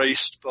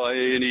embraced by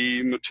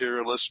any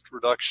materialist,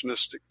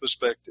 reductionistic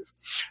perspective.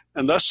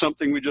 And that's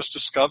something we just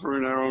discover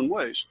in our own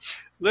ways.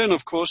 Then,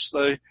 of course,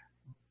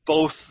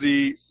 both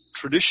the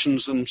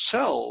traditions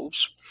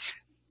themselves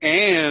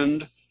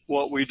and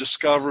what we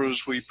discover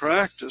as we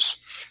practice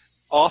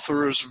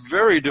offer us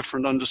very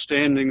different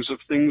understandings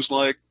of things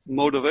like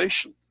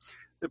motivation.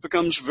 It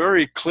becomes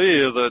very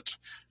clear that,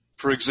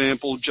 for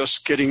example,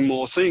 just getting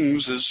more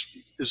things is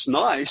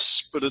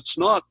nice, but it's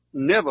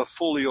never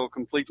fully or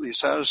completely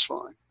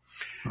satisfying.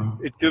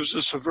 It gives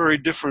us a very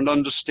different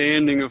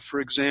understanding of, for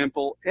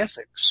example,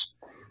 ethics.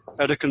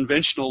 At a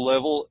conventional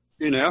level,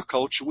 in our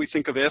culture, we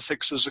think of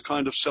ethics as a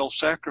kind of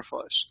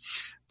self-sacrifice.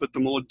 But the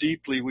more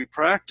deeply we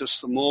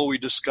practice, the more we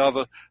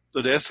discover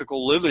that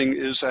ethical living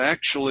is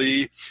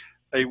actually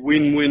a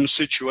win-win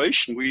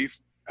situation.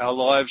 Our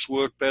lives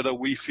work better,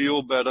 we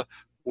feel better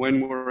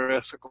when we're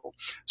ethical.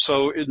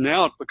 So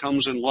now it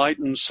becomes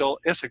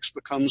ethics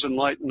becomes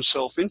enlightened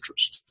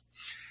self-interest.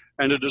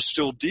 And at a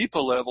still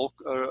deeper level,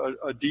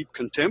 a deep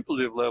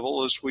contemplative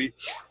level, as we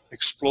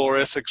explore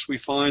ethics, we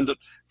find that,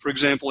 for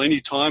example, any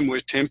time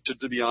we're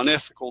tempted to be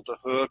unethical, to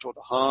hurt or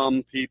to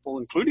harm people,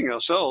 including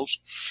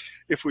ourselves,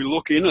 if we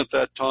look in at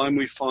that time,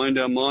 we find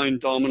our mind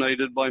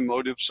dominated by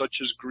motives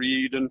such as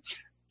greed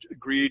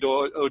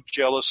or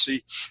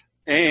jealousy,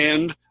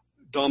 and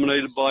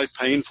dominated by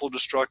painful,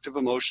 destructive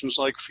emotions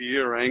like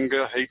fear,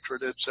 anger,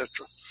 hatred,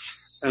 etc.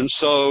 And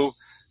so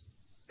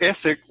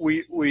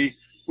we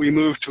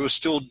move to a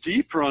still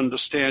deeper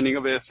understanding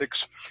of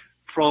ethics,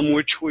 from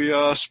which we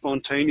are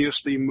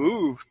spontaneously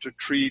moved to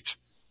treat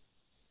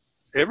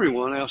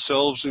everyone,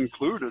 ourselves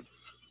included,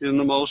 in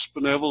the most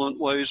benevolent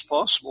ways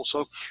possible.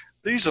 So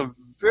these are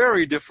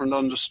very different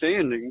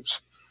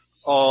understandings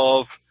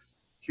of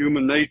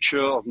human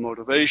nature, of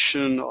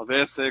motivation, of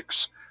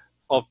ethics,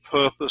 of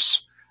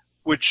purpose.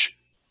 which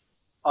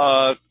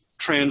are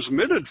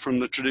transmitted from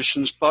the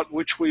traditions, but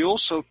which we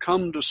also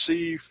come to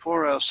see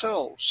for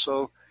ourselves.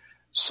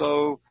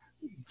 So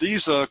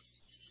these are,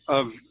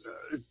 as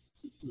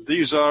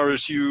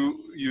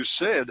you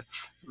said,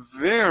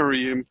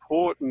 very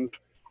important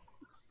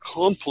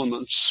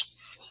complements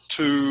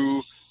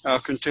to our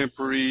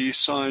contemporary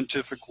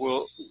scientific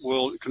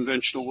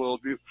conventional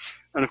worldview.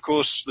 And of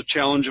course, the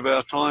challenge of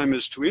our time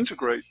is to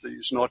integrate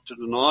these, not to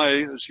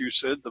deny, as you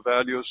said, the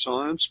value of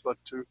science, but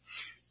to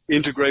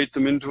integrate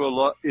it into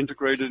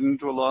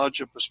a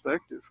larger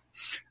perspective.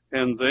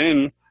 And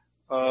then,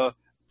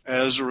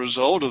 as a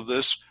result of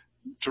this,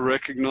 to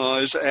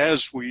recognize,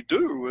 as we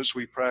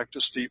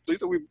practice deeply,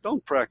 that we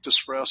don't practice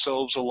for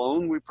ourselves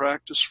alone. We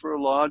practice for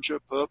a larger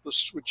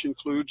purpose, which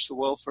includes the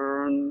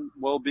welfare and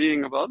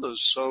well-being of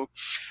others.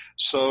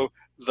 So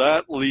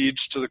that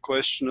leads to the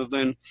question of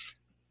then,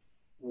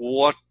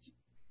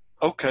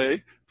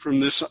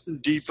 from this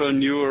deeper,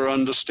 newer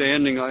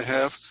understanding I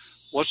have,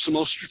 what's the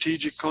most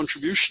strategic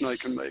contribution I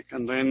can make?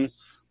 And then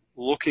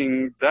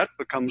that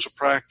becomes a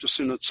practice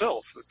in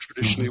itself. It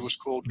traditionally was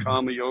called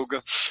karma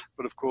yoga,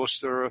 but of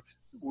course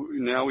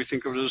now we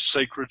think of it as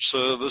sacred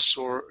service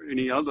or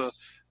any other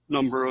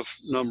number of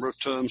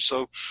terms.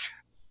 So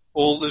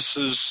all this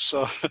is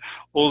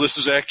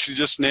actually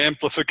just an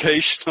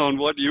amplification on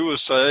what you were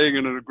saying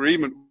and an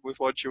agreement with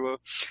what you were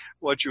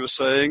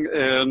saying,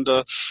 and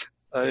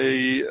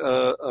an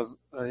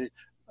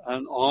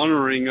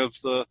honoring of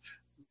the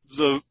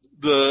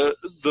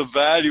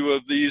value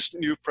of these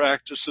new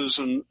practices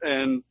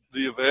and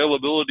the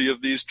availability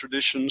of these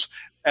traditions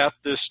at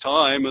this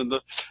time, and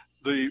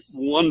the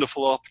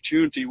wonderful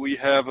opportunity we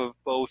have of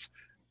both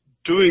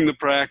doing the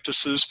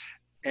practices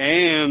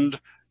and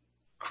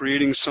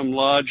creating some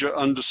larger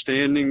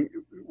understanding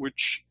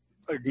which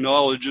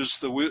acknowledges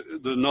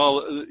the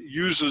knowledge,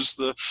 uses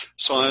the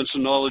science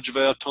and knowledge of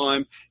our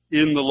time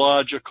in the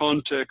larger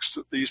context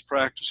that these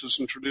practices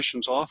and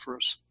traditions offer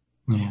us.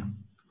 Yeah.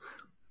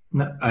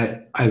 No,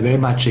 I very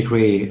much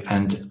agree,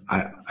 and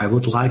I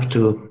would like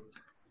to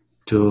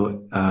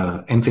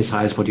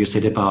emphasize what you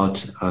said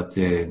about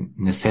the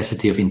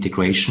necessity of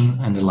integration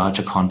and the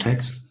larger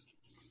context.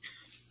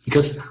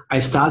 Because I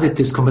started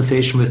this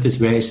conversation with this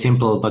very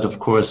simple, but of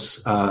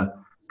course,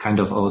 kind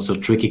of also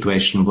tricky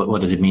question: what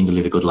does it mean to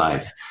live a good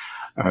life?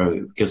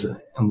 Because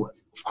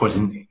of course,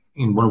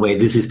 in one way,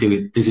 this is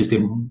the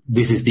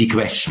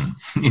question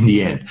in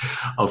the end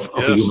of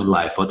a human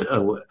life.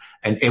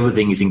 And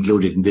everything is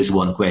included in this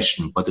one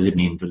question: what does it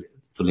mean to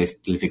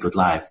live a good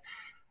life?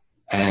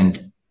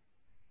 And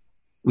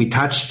we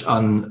touched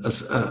on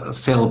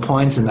several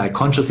points, and I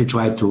consciously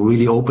tried to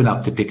really open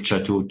up the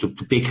picture to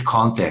big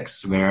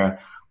contexts where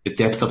the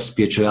depth of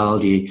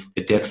spirituality,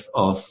 the depth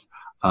of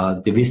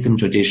the wisdom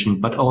tradition,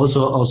 but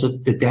also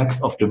the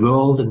depth of the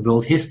world and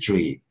world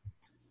history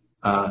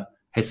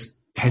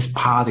has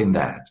part in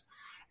that.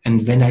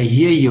 And when I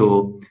hear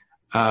you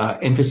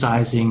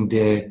emphasizing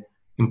the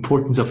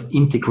importance of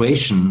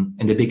integration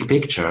in the big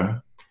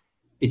picture,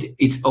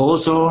 it's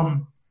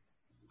also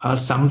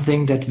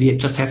something that we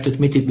just have to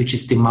admit it, which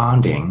is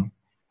demanding,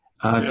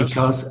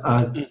 because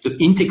to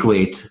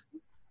integrate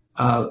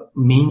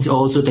means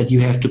also that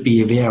you have to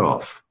be aware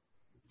of.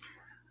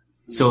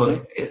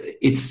 So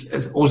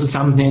it's also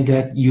something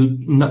that you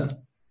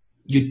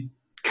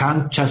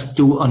can't just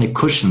do on a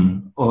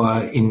cushion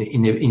or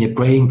in a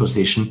praying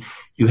position.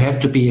 You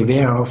have to be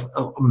aware of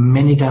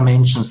many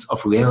dimensions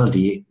of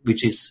reality,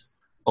 which is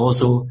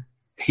also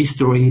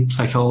history,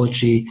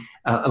 psychology,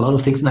 a lot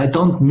of things. And I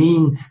don't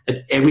mean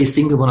that every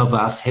single one of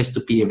us has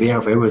to be aware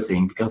of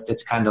everything, because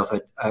that's kind of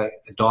a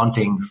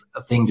daunting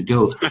thing to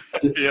do.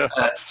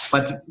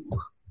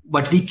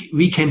 But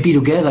we can be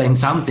together in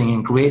something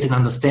and create an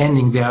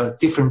understanding where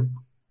different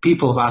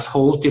people of us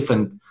hold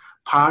different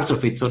parts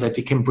of it, so that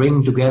we can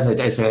bring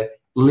together as a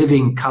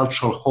living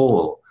cultural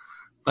whole.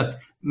 But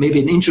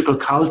maybe an integral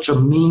culture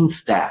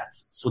means that,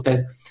 so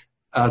that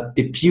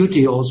the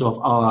beauty also of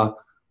our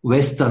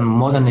Western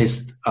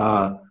modernist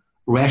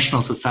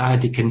rational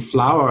society can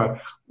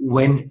flower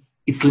when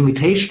its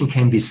limitation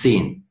can be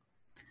seen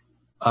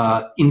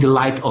in the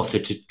light of the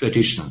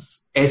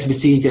traditions, as we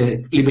see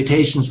the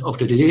limitations of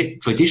the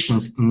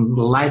traditions in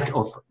the light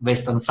of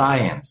Western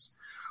science.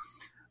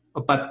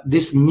 But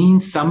this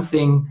means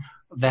something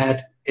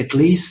that at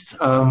least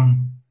there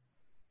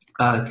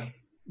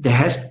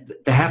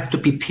have to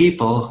be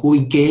people who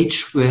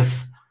engage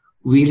with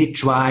really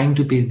trying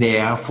to be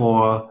there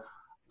for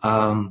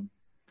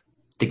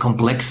the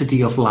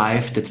complexity of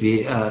life that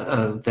we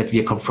are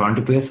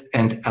confronted with,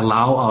 and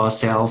allow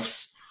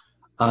ourselves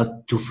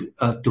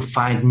to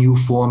find new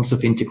forms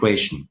of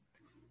integration,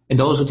 and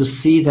also to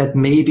see that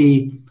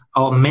maybe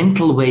our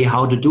mental way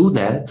how to do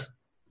that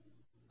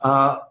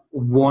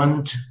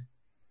won't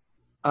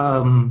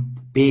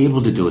be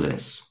able to do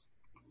this.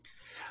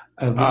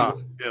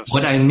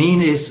 What I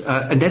mean is,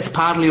 and that's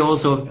partly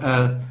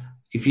also,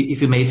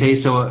 if you may say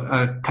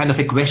so, kind of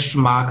a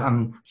question mark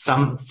on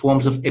some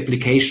forms of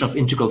application of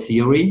integral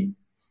theory.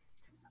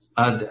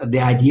 the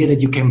idea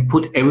that you can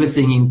put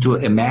everything into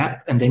a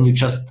map and then you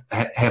just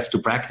have to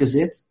practice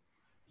it,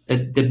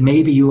 that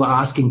maybe you are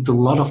asking too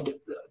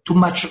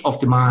much of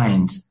the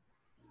mind,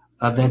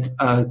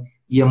 that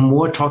you're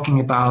more talking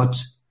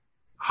about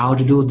how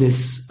to do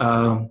this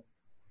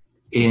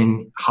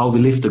in how we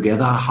live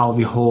together, how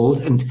we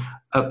hold. And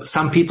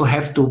some people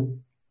have to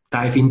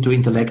dive into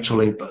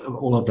intellectually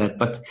all of that.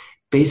 But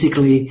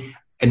basically,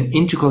 an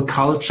integral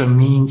culture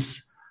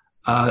means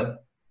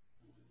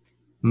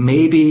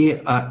maybe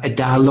a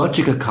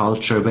dialogical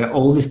culture where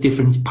all these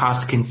different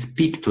parts can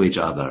speak to each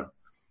other,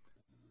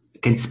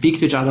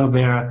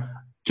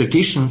 where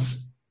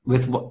traditions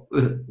with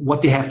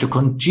what they have to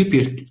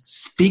contribute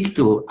speak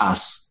to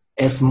us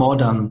as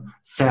modern,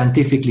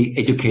 scientifically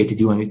educated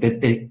humans,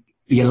 that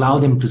we allow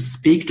them to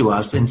speak to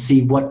us and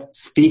see what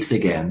speaks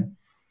again.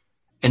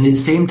 And at the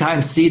same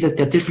time, see that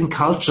there are different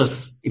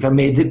cultures, if I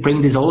may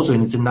bring this also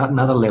in, it's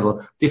another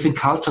level, different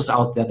cultures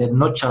out there that are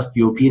not just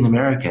European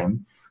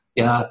American.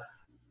 Yeah,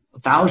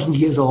 1,000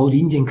 years old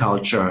Indian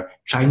culture,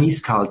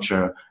 Chinese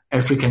culture,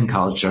 African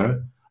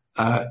culture,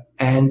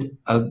 and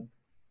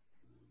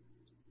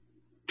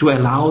to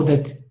allow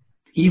that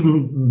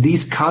even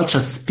these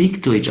cultures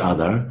speak to each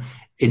other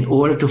in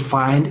order to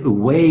find a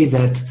way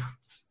that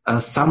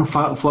some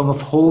form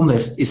of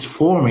wholeness is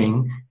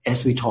forming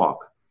as we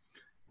talk.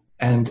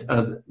 And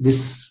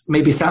this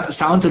maybe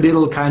sounds a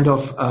little kind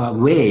of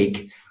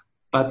vague,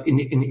 but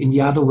in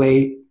the other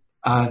way,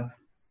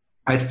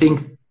 I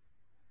think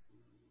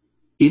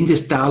in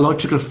this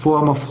dialogical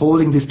form of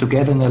holding this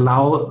together and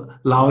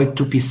allow it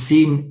to be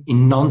seen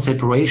in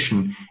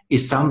non-separation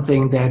is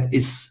something that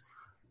is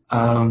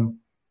a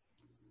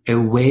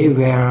way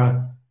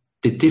where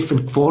the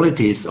different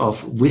qualities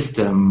of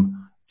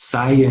wisdom,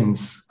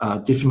 science,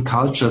 different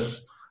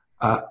cultures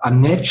are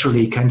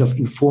naturally kind of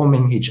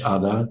informing each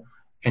other.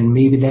 And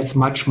maybe that's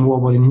much more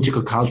what an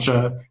integral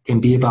culture can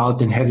be about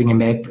than having a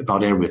map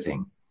about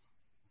everything.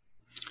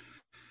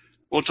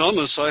 Well,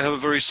 Thomas, I have a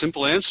very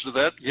simple answer to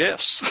that.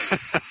 Yes.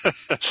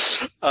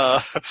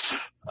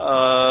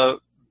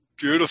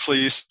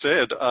 Beautifully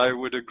said. I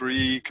would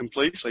agree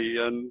completely.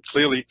 And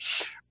clearly,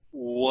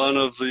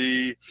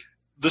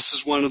 this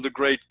is one of the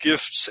great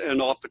gifts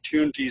and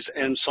opportunities,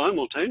 and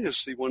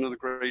simultaneously one of the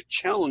great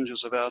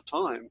challenges of our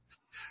time,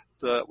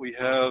 that we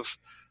have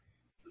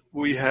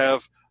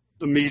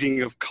the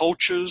meeting of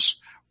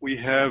cultures, we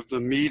have the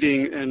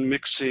meeting and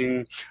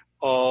mixing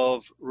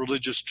of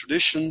religious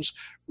traditions,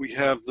 we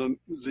have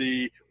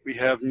we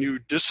have new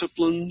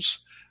disciplines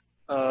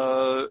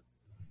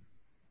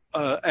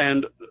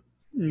and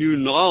new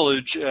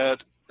knowledge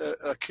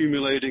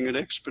accumulating at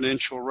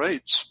exponential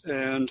rates.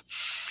 And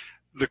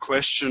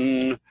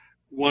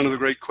one of the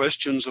great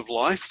questions of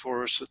life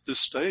for us at this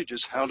stage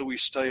is, how do we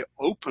stay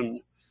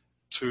open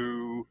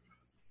to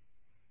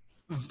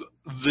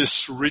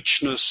this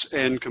richness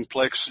and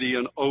complexity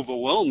and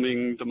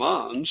overwhelming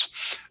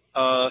demands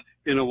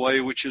in a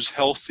way which is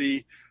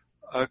healthy,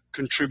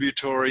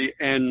 contributory,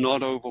 and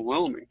not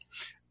overwhelming.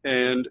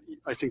 And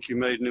I think you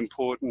made an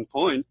important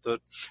point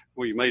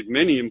you made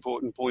many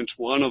important points.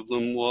 One of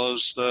them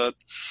was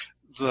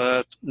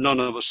that none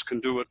of us can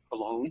do it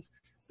alone.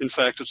 In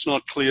fact, it's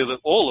not clear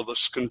that all of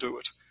us can do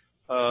it.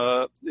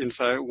 In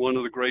fact, one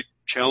of the great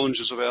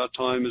challenges of our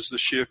time is the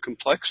sheer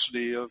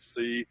complexity of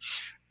the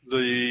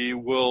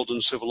world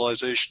and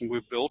civilization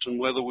we've built, and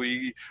whether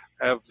we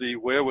have the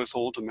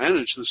wherewithal to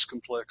manage this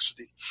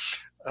complexity.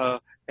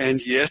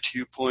 And yet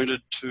you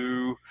pointed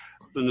to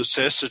the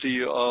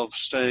necessity of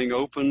staying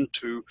open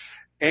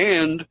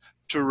and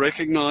to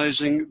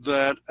recognizing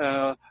that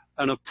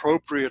an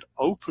appropriate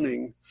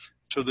opening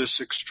to this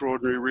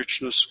extraordinary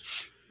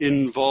richness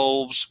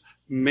involves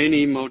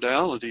many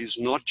modalities,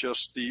 not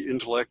just the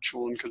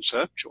intellectual and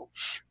conceptual,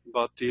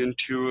 but the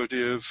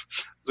intuitive,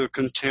 the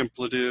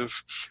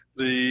contemplative,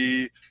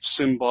 the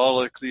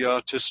symbolic, the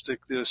artistic,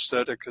 the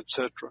aesthetic,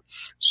 etc.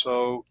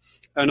 So,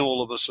 and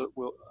all of us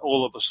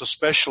are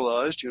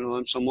specialized.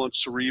 I'm somewhat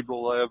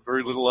cerebral. I have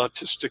very little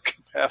artistic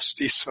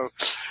capacity.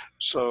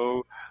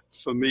 So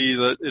for me,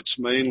 that it's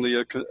mainly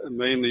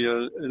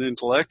an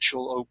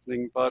intellectual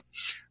opening,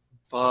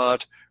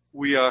 but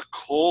we are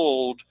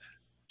called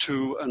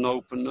to an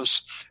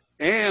openness,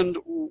 and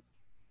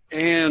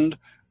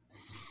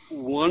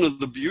one of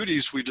the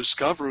beauties we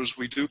discover as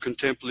we do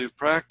contemplative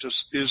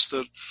practice is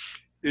that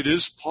it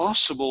is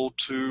possible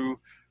to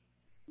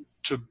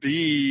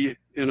be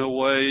in a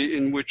way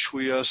in which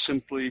we are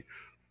simply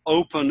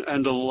open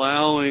and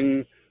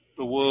allowing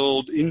the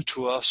world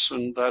into us,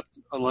 and that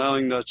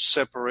allowing that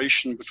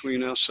separation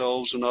between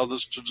ourselves and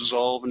others to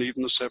dissolve, and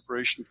even the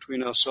separation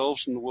between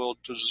ourselves and the world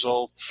to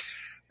dissolve,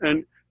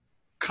 and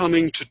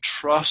coming to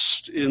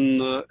trust in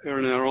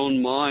our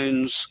own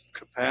minds'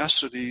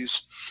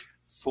 capacities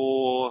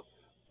for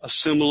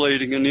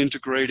assimilating and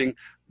integrating,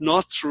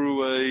 not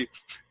through a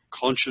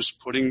conscious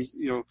putting,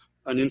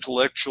 an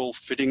intellectual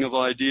fitting of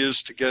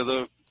ideas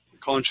together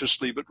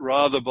consciously, but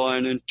rather by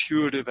an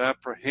intuitive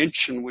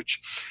apprehension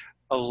which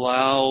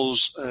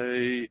allows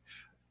a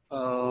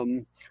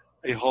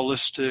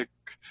holistic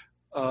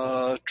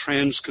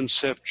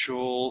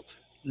transconceptual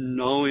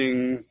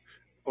knowing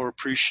or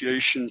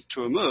appreciation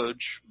to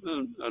emerge,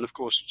 and of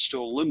course it's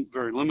still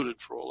very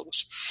limited for all of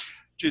us.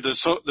 Gee,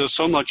 there's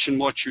so much in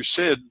what you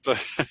said,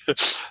 but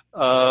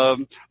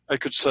I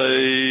could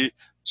say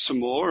some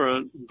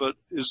more. But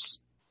is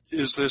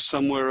there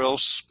somewhere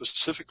else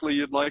specifically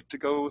you'd like to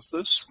go with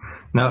this?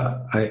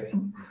 No,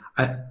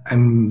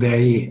 I'm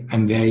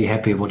very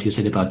happy what you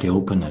said about the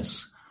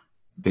openness,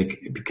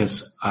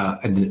 because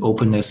and the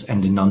openness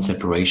and the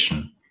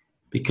non-separation,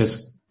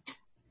 because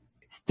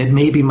that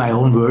may be my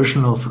own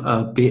version of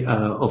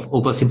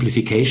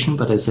oversimplification,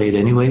 but I say it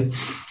anyway.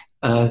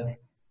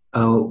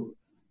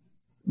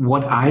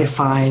 What I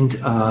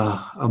find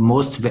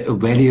most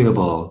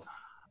valuable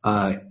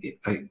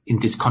in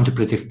these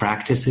contemplative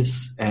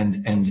practices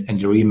and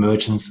the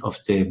reemergence of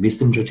the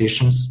wisdom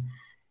traditions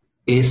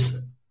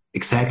is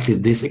exactly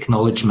this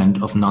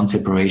acknowledgement of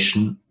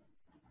non-separation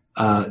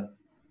as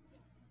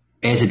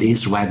it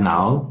is right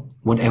now,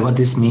 whatever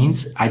this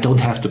means. I don't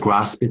have to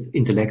grasp it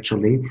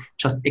intellectually,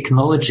 just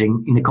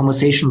acknowledging in a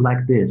conversation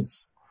like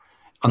this,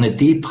 on a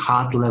deep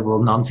heart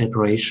level,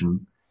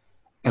 non-separation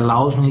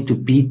allows me to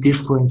be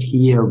different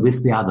here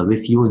with the other,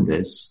 with you in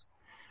this,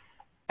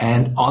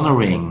 and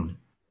honoring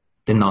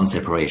the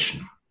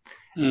non-separation.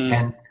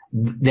 And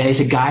there is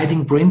a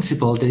guiding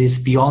principle that is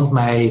beyond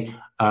my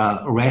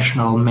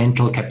rational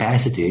mental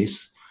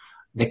capacities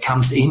that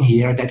comes in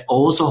here, that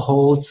also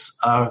holds,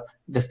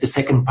 that's the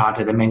second part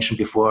that I mentioned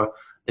before,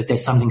 that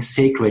there's something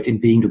sacred in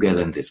being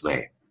together in this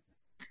way.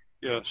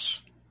 Yes.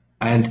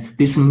 And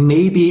this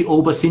may be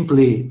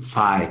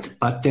oversimplified,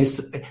 but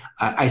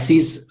I see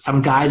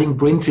some guiding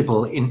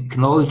principle in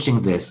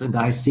acknowledging this, and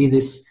I see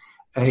this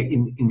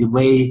in the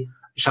way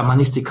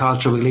shamanistic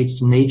culture relates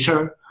to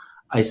nature.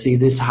 I see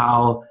this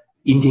how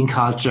Indian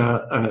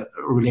culture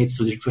relates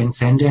to the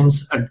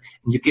transcendence, and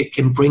you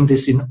can bring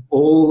this in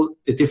all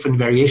the different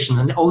variations,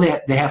 and all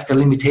they have their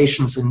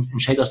limitations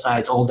and shadow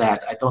sides, all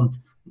that. I don't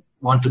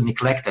want to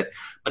neglect it,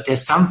 but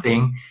there's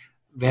something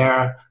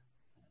where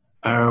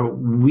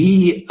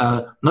we,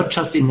 not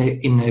just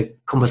in a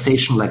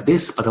conversation like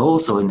this, but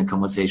also in a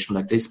conversation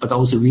like this, but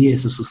also we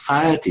as a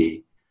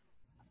society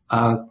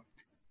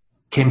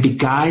can be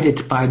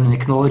guided by an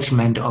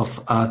acknowledgement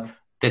of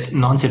that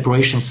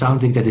non-separation is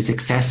something that is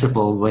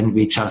accessible when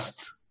we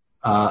just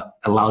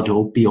allow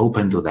to be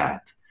open to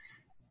that.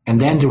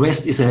 And then the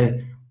rest is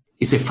a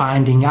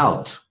finding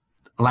out.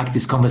 Like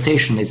this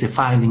conversation is a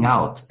finding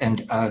out.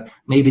 And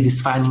maybe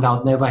this finding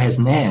out never has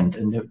an end.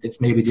 And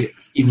that's maybe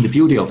even the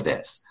beauty of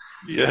this.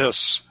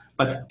 Yes.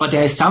 But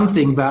there is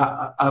something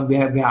where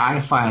I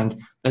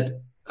find that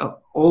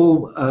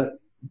all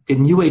the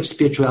New Age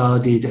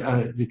spirituality,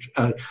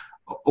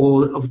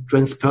 all of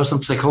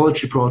transpersonal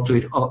psychology brought to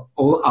it,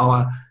 all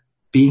our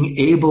being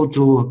able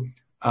to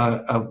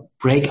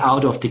break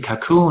out of the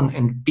cocoon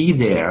and be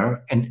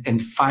there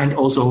and find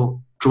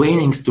also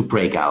trainings to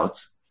break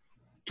out,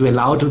 to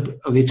allow to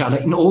each other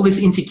in all this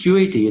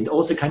insecurity and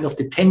also kind of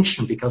the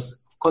tension, because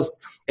of course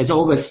as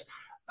always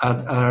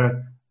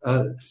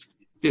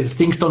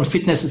things don't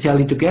fit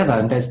necessarily together,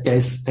 and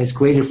there's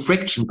greater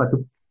friction, but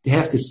to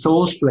have the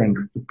soul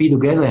strength to be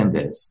together in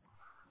this,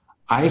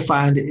 I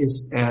find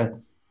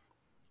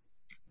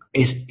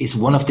is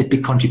one of the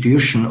big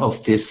contribution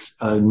of this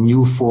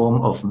new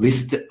form of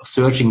wisdom,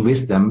 searching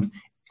wisdom,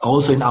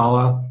 also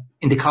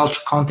in the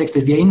cultural context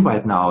that we're in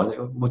right now,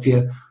 what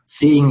we're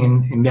seeing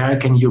in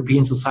American,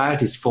 European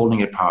societies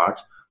falling apart,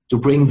 to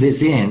bring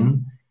this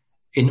in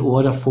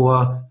order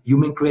for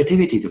human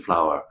creativity to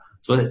flower.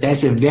 So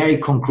there's a very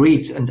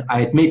concrete, and I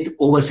admit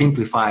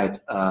oversimplified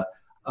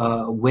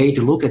way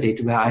to look at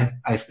it, where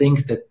I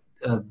think that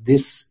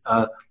this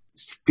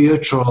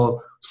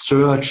spiritual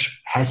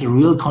search has a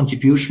real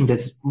contribution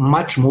that's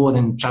much more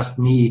than just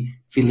me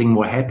feeling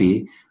more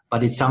happy,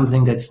 but it's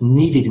something that's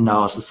needed in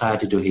our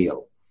society to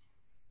heal.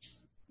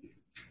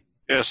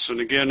 Yes, and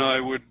again, I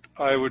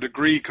would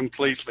agree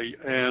completely.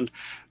 And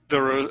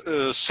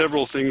there are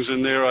several things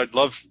in there I'd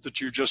love that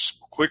you just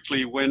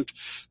quickly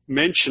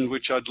mentioned,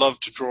 which I'd love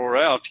to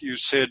draw out. You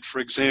said, for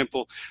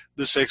example,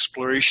 this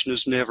exploration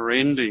is never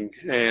ending,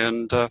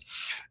 and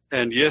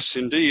yes,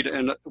 indeed.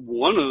 And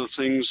one of the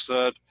things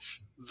that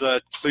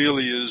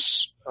clearly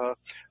is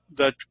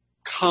that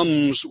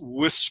comes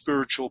with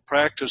spiritual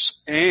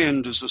practice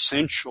and is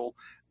essential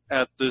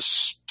at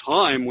this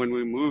time when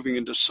we're moving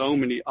into so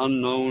many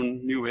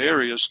unknown new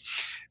areas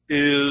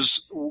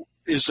is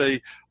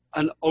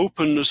an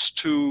openness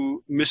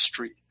to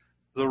mystery,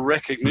 the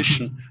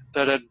recognition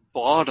that at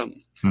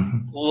bottom,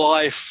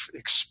 life,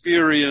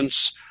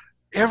 experience,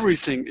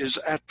 everything is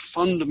at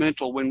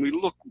fundamental. When we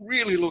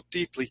really look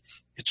deeply,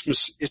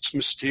 it's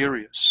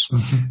mysterious.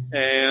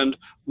 And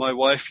my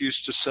wife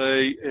used to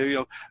say,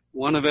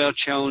 one of our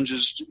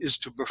challenges is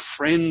to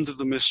befriend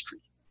the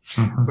mystery,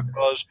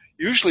 because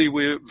usually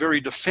we're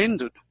very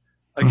defended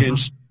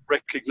against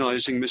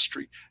recognizing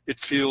mystery.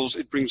 It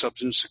brings up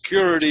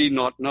insecurity,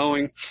 not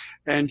knowing,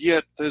 and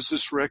yet there's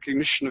this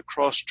recognition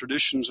across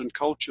traditions and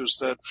cultures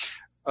that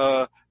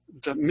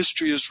that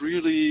mystery is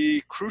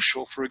really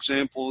crucial. For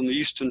example, in the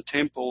Eastern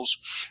temples,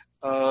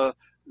 the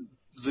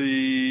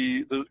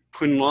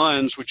twin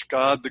lions which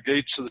guard the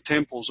gates of the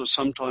temples are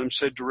sometimes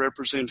said to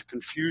represent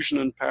confusion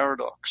and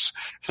paradox.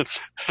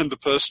 And the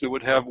person who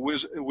would have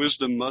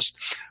wisdom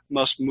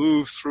must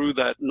move through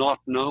that not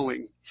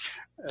knowing.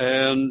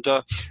 And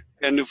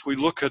if we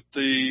look at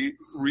the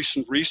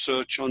recent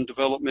research on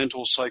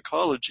developmental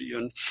psychology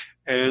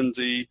and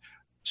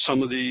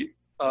some of the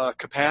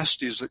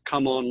capacities that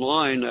come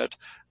online at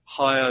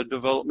higher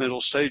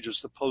developmental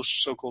stages, the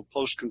so-called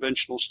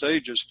post-conventional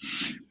stages,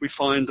 we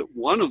find that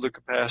one of the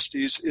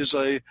capacities is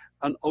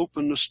an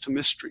openness to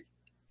mystery,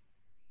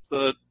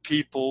 that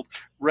people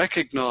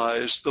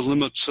recognize the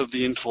limits of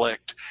the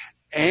intellect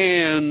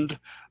and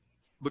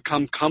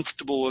become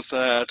comfortable with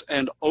that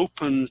and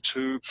open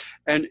to,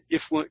 and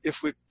if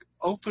we're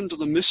open to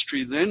the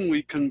mystery, then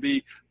we can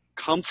be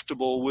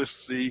comfortable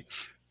with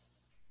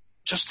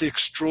just the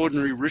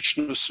extraordinary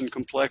richness and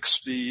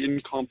complexity,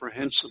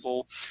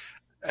 incomprehensible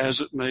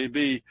as it may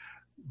be,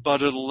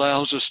 but it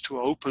allows us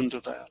to open to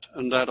that,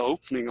 and that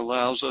opening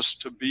allows us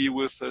to be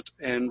with it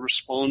and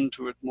respond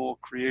to it more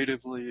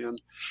creatively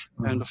and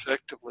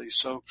effectively.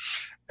 So,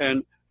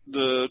 and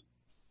the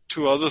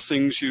two other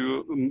things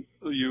you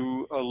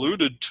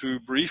alluded to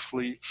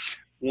briefly,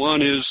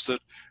 one is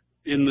that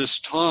in this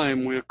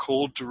time we're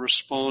called to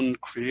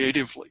respond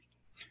creatively.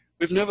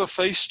 We've never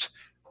faced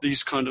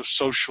these kind of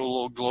social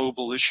or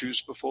global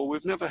issues before.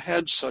 We've never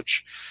had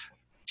such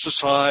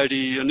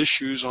society and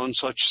issues on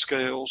such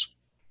scales.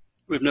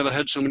 We've never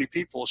had so many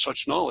people,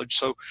 such knowledge.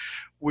 So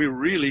we're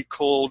really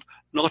called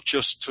not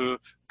just to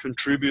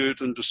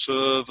contribute and to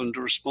serve and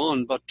to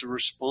respond, but to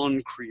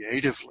respond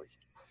creatively,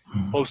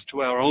 both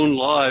to our own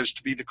lives,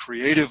 to be the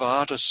creative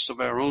artists of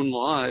our own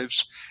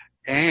lives,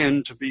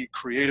 and to be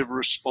creative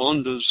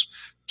responders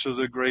to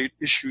the great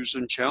issues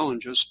and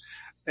challenges.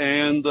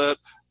 And that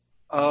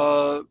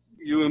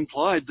you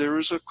implied there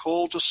is a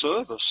call to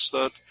service,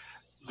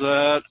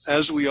 that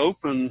as we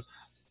open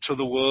to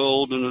the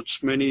world and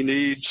its many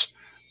needs,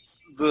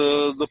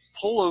 the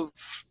pull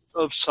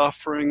of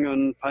suffering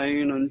and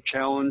pain and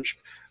challenge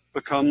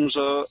becomes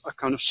a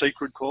kind of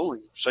sacred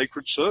calling,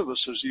 sacred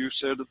service, as you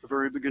said at the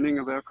very beginning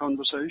of our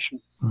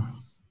conversation.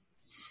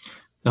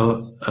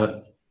 Now,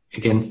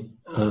 again,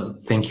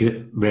 thank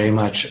you very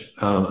much.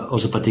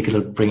 Also,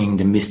 particularly bringing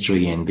the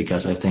mystery in,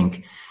 because I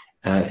think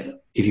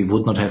if you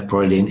would not have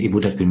brought it in, it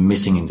would have been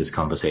missing in this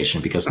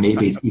conversation, because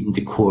maybe it's even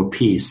the core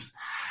piece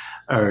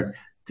where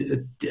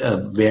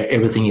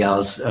everything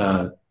else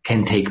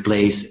can take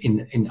place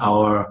in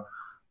our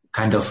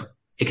kind of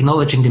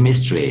acknowledging the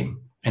mystery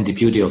and the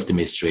beauty of the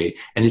mystery.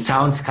 And it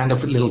sounds kind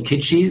of a little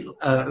kitschy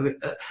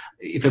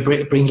if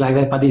I bring like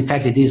that, but in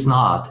fact it is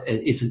not.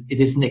 It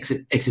is an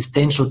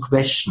existential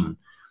question.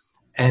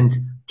 And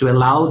to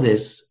allow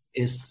this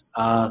is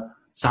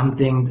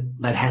something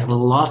that has a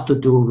lot to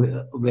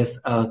do with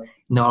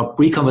in our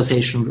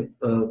pre-conversation,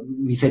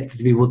 we said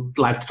that we would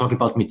like to talk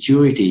about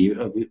maturity.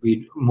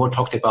 We more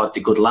talked about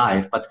the good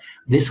life, but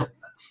this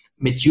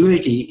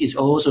maturity is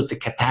also the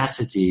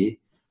capacity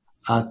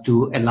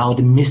to allow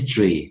the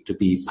mystery to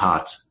be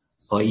part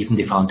or even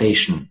the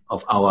foundation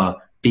of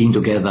our being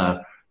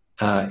together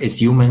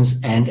as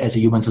humans and as a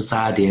human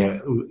society.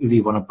 I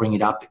really want to bring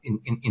it up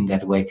in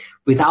that way,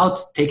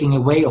 without taking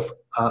away of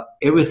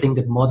everything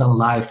that modern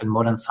life and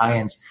modern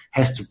science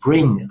has to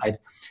bring,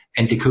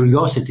 and the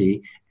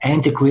curiosity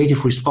and the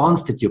creative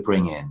response that you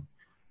bring in.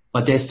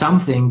 But there's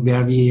something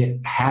where we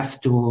have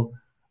to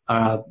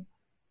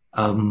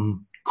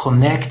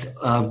connect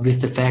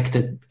with the fact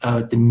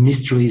that the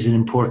mystery is an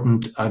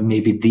important,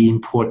 maybe the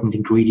important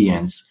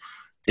ingredients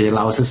that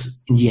allows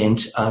us in the end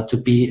to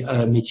be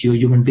mature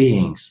human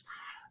beings.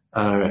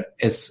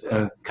 As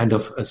kind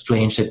of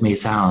strange that may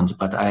sound,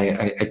 but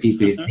I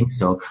deeply think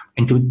so.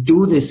 And to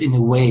do this in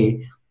a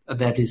way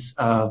that is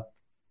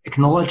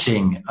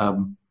acknowledging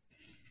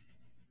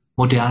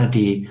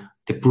modernity,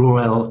 the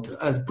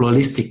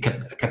pluralistic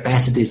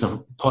capacities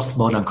of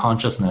postmodern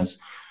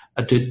consciousness,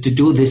 to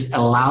do this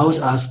allows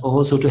us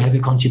also to have a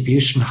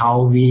contribution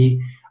how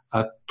we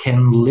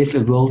can live a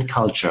world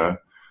culture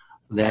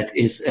that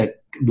is a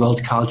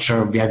world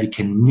culture where we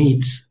can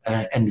meet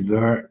and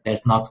where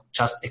there's not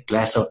just a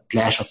clash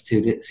of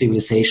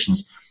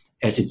civilizations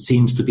as it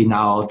seems to be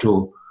now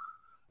to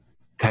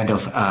kind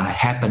of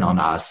happen on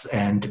us,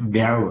 and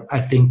where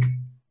I think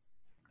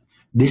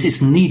this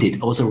is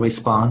needed, also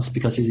response,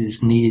 because it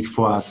is needed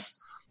for us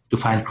to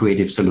find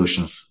creative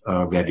solutions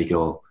where we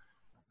go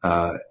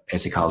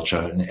as a culture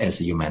and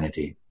as a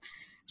humanity.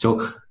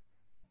 So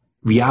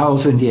we are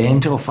also in the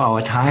end of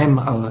our time.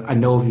 I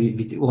know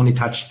we only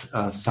touched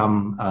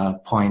some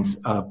points,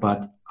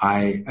 but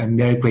I am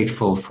very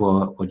grateful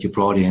for what you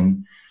brought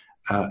in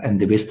and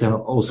the wisdom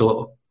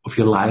also of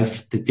your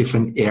life, the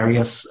different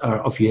areas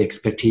of your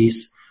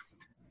expertise,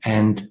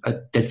 and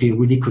that we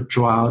really could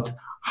draw out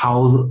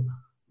how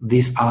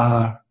these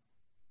are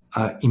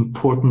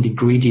important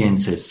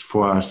ingredients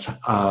for us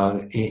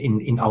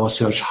in our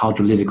search how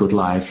to live a good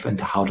life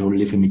and how to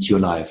live a mature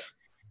life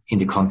in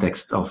the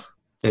context of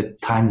the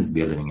time that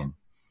we are living in.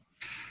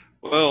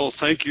 Well,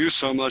 thank you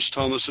so much,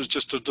 Thomas. It's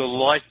just a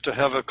delight to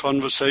have a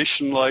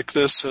conversation like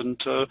this and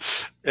to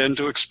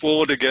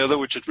explore together,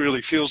 which it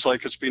really feels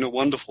like it's been a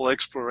wonderful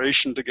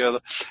exploration together,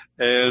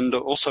 and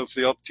also for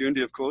the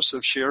opportunity, of course,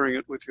 of sharing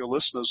it with your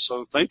listeners.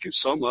 So thank you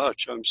so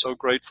much. I'm so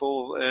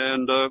grateful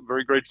and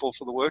very grateful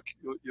for the work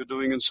you're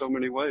doing in so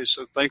many ways.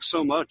 So thanks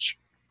so much.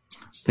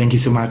 Thank you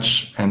so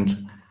much,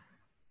 and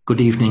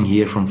good evening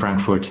here from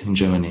Frankfurt in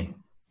Germany.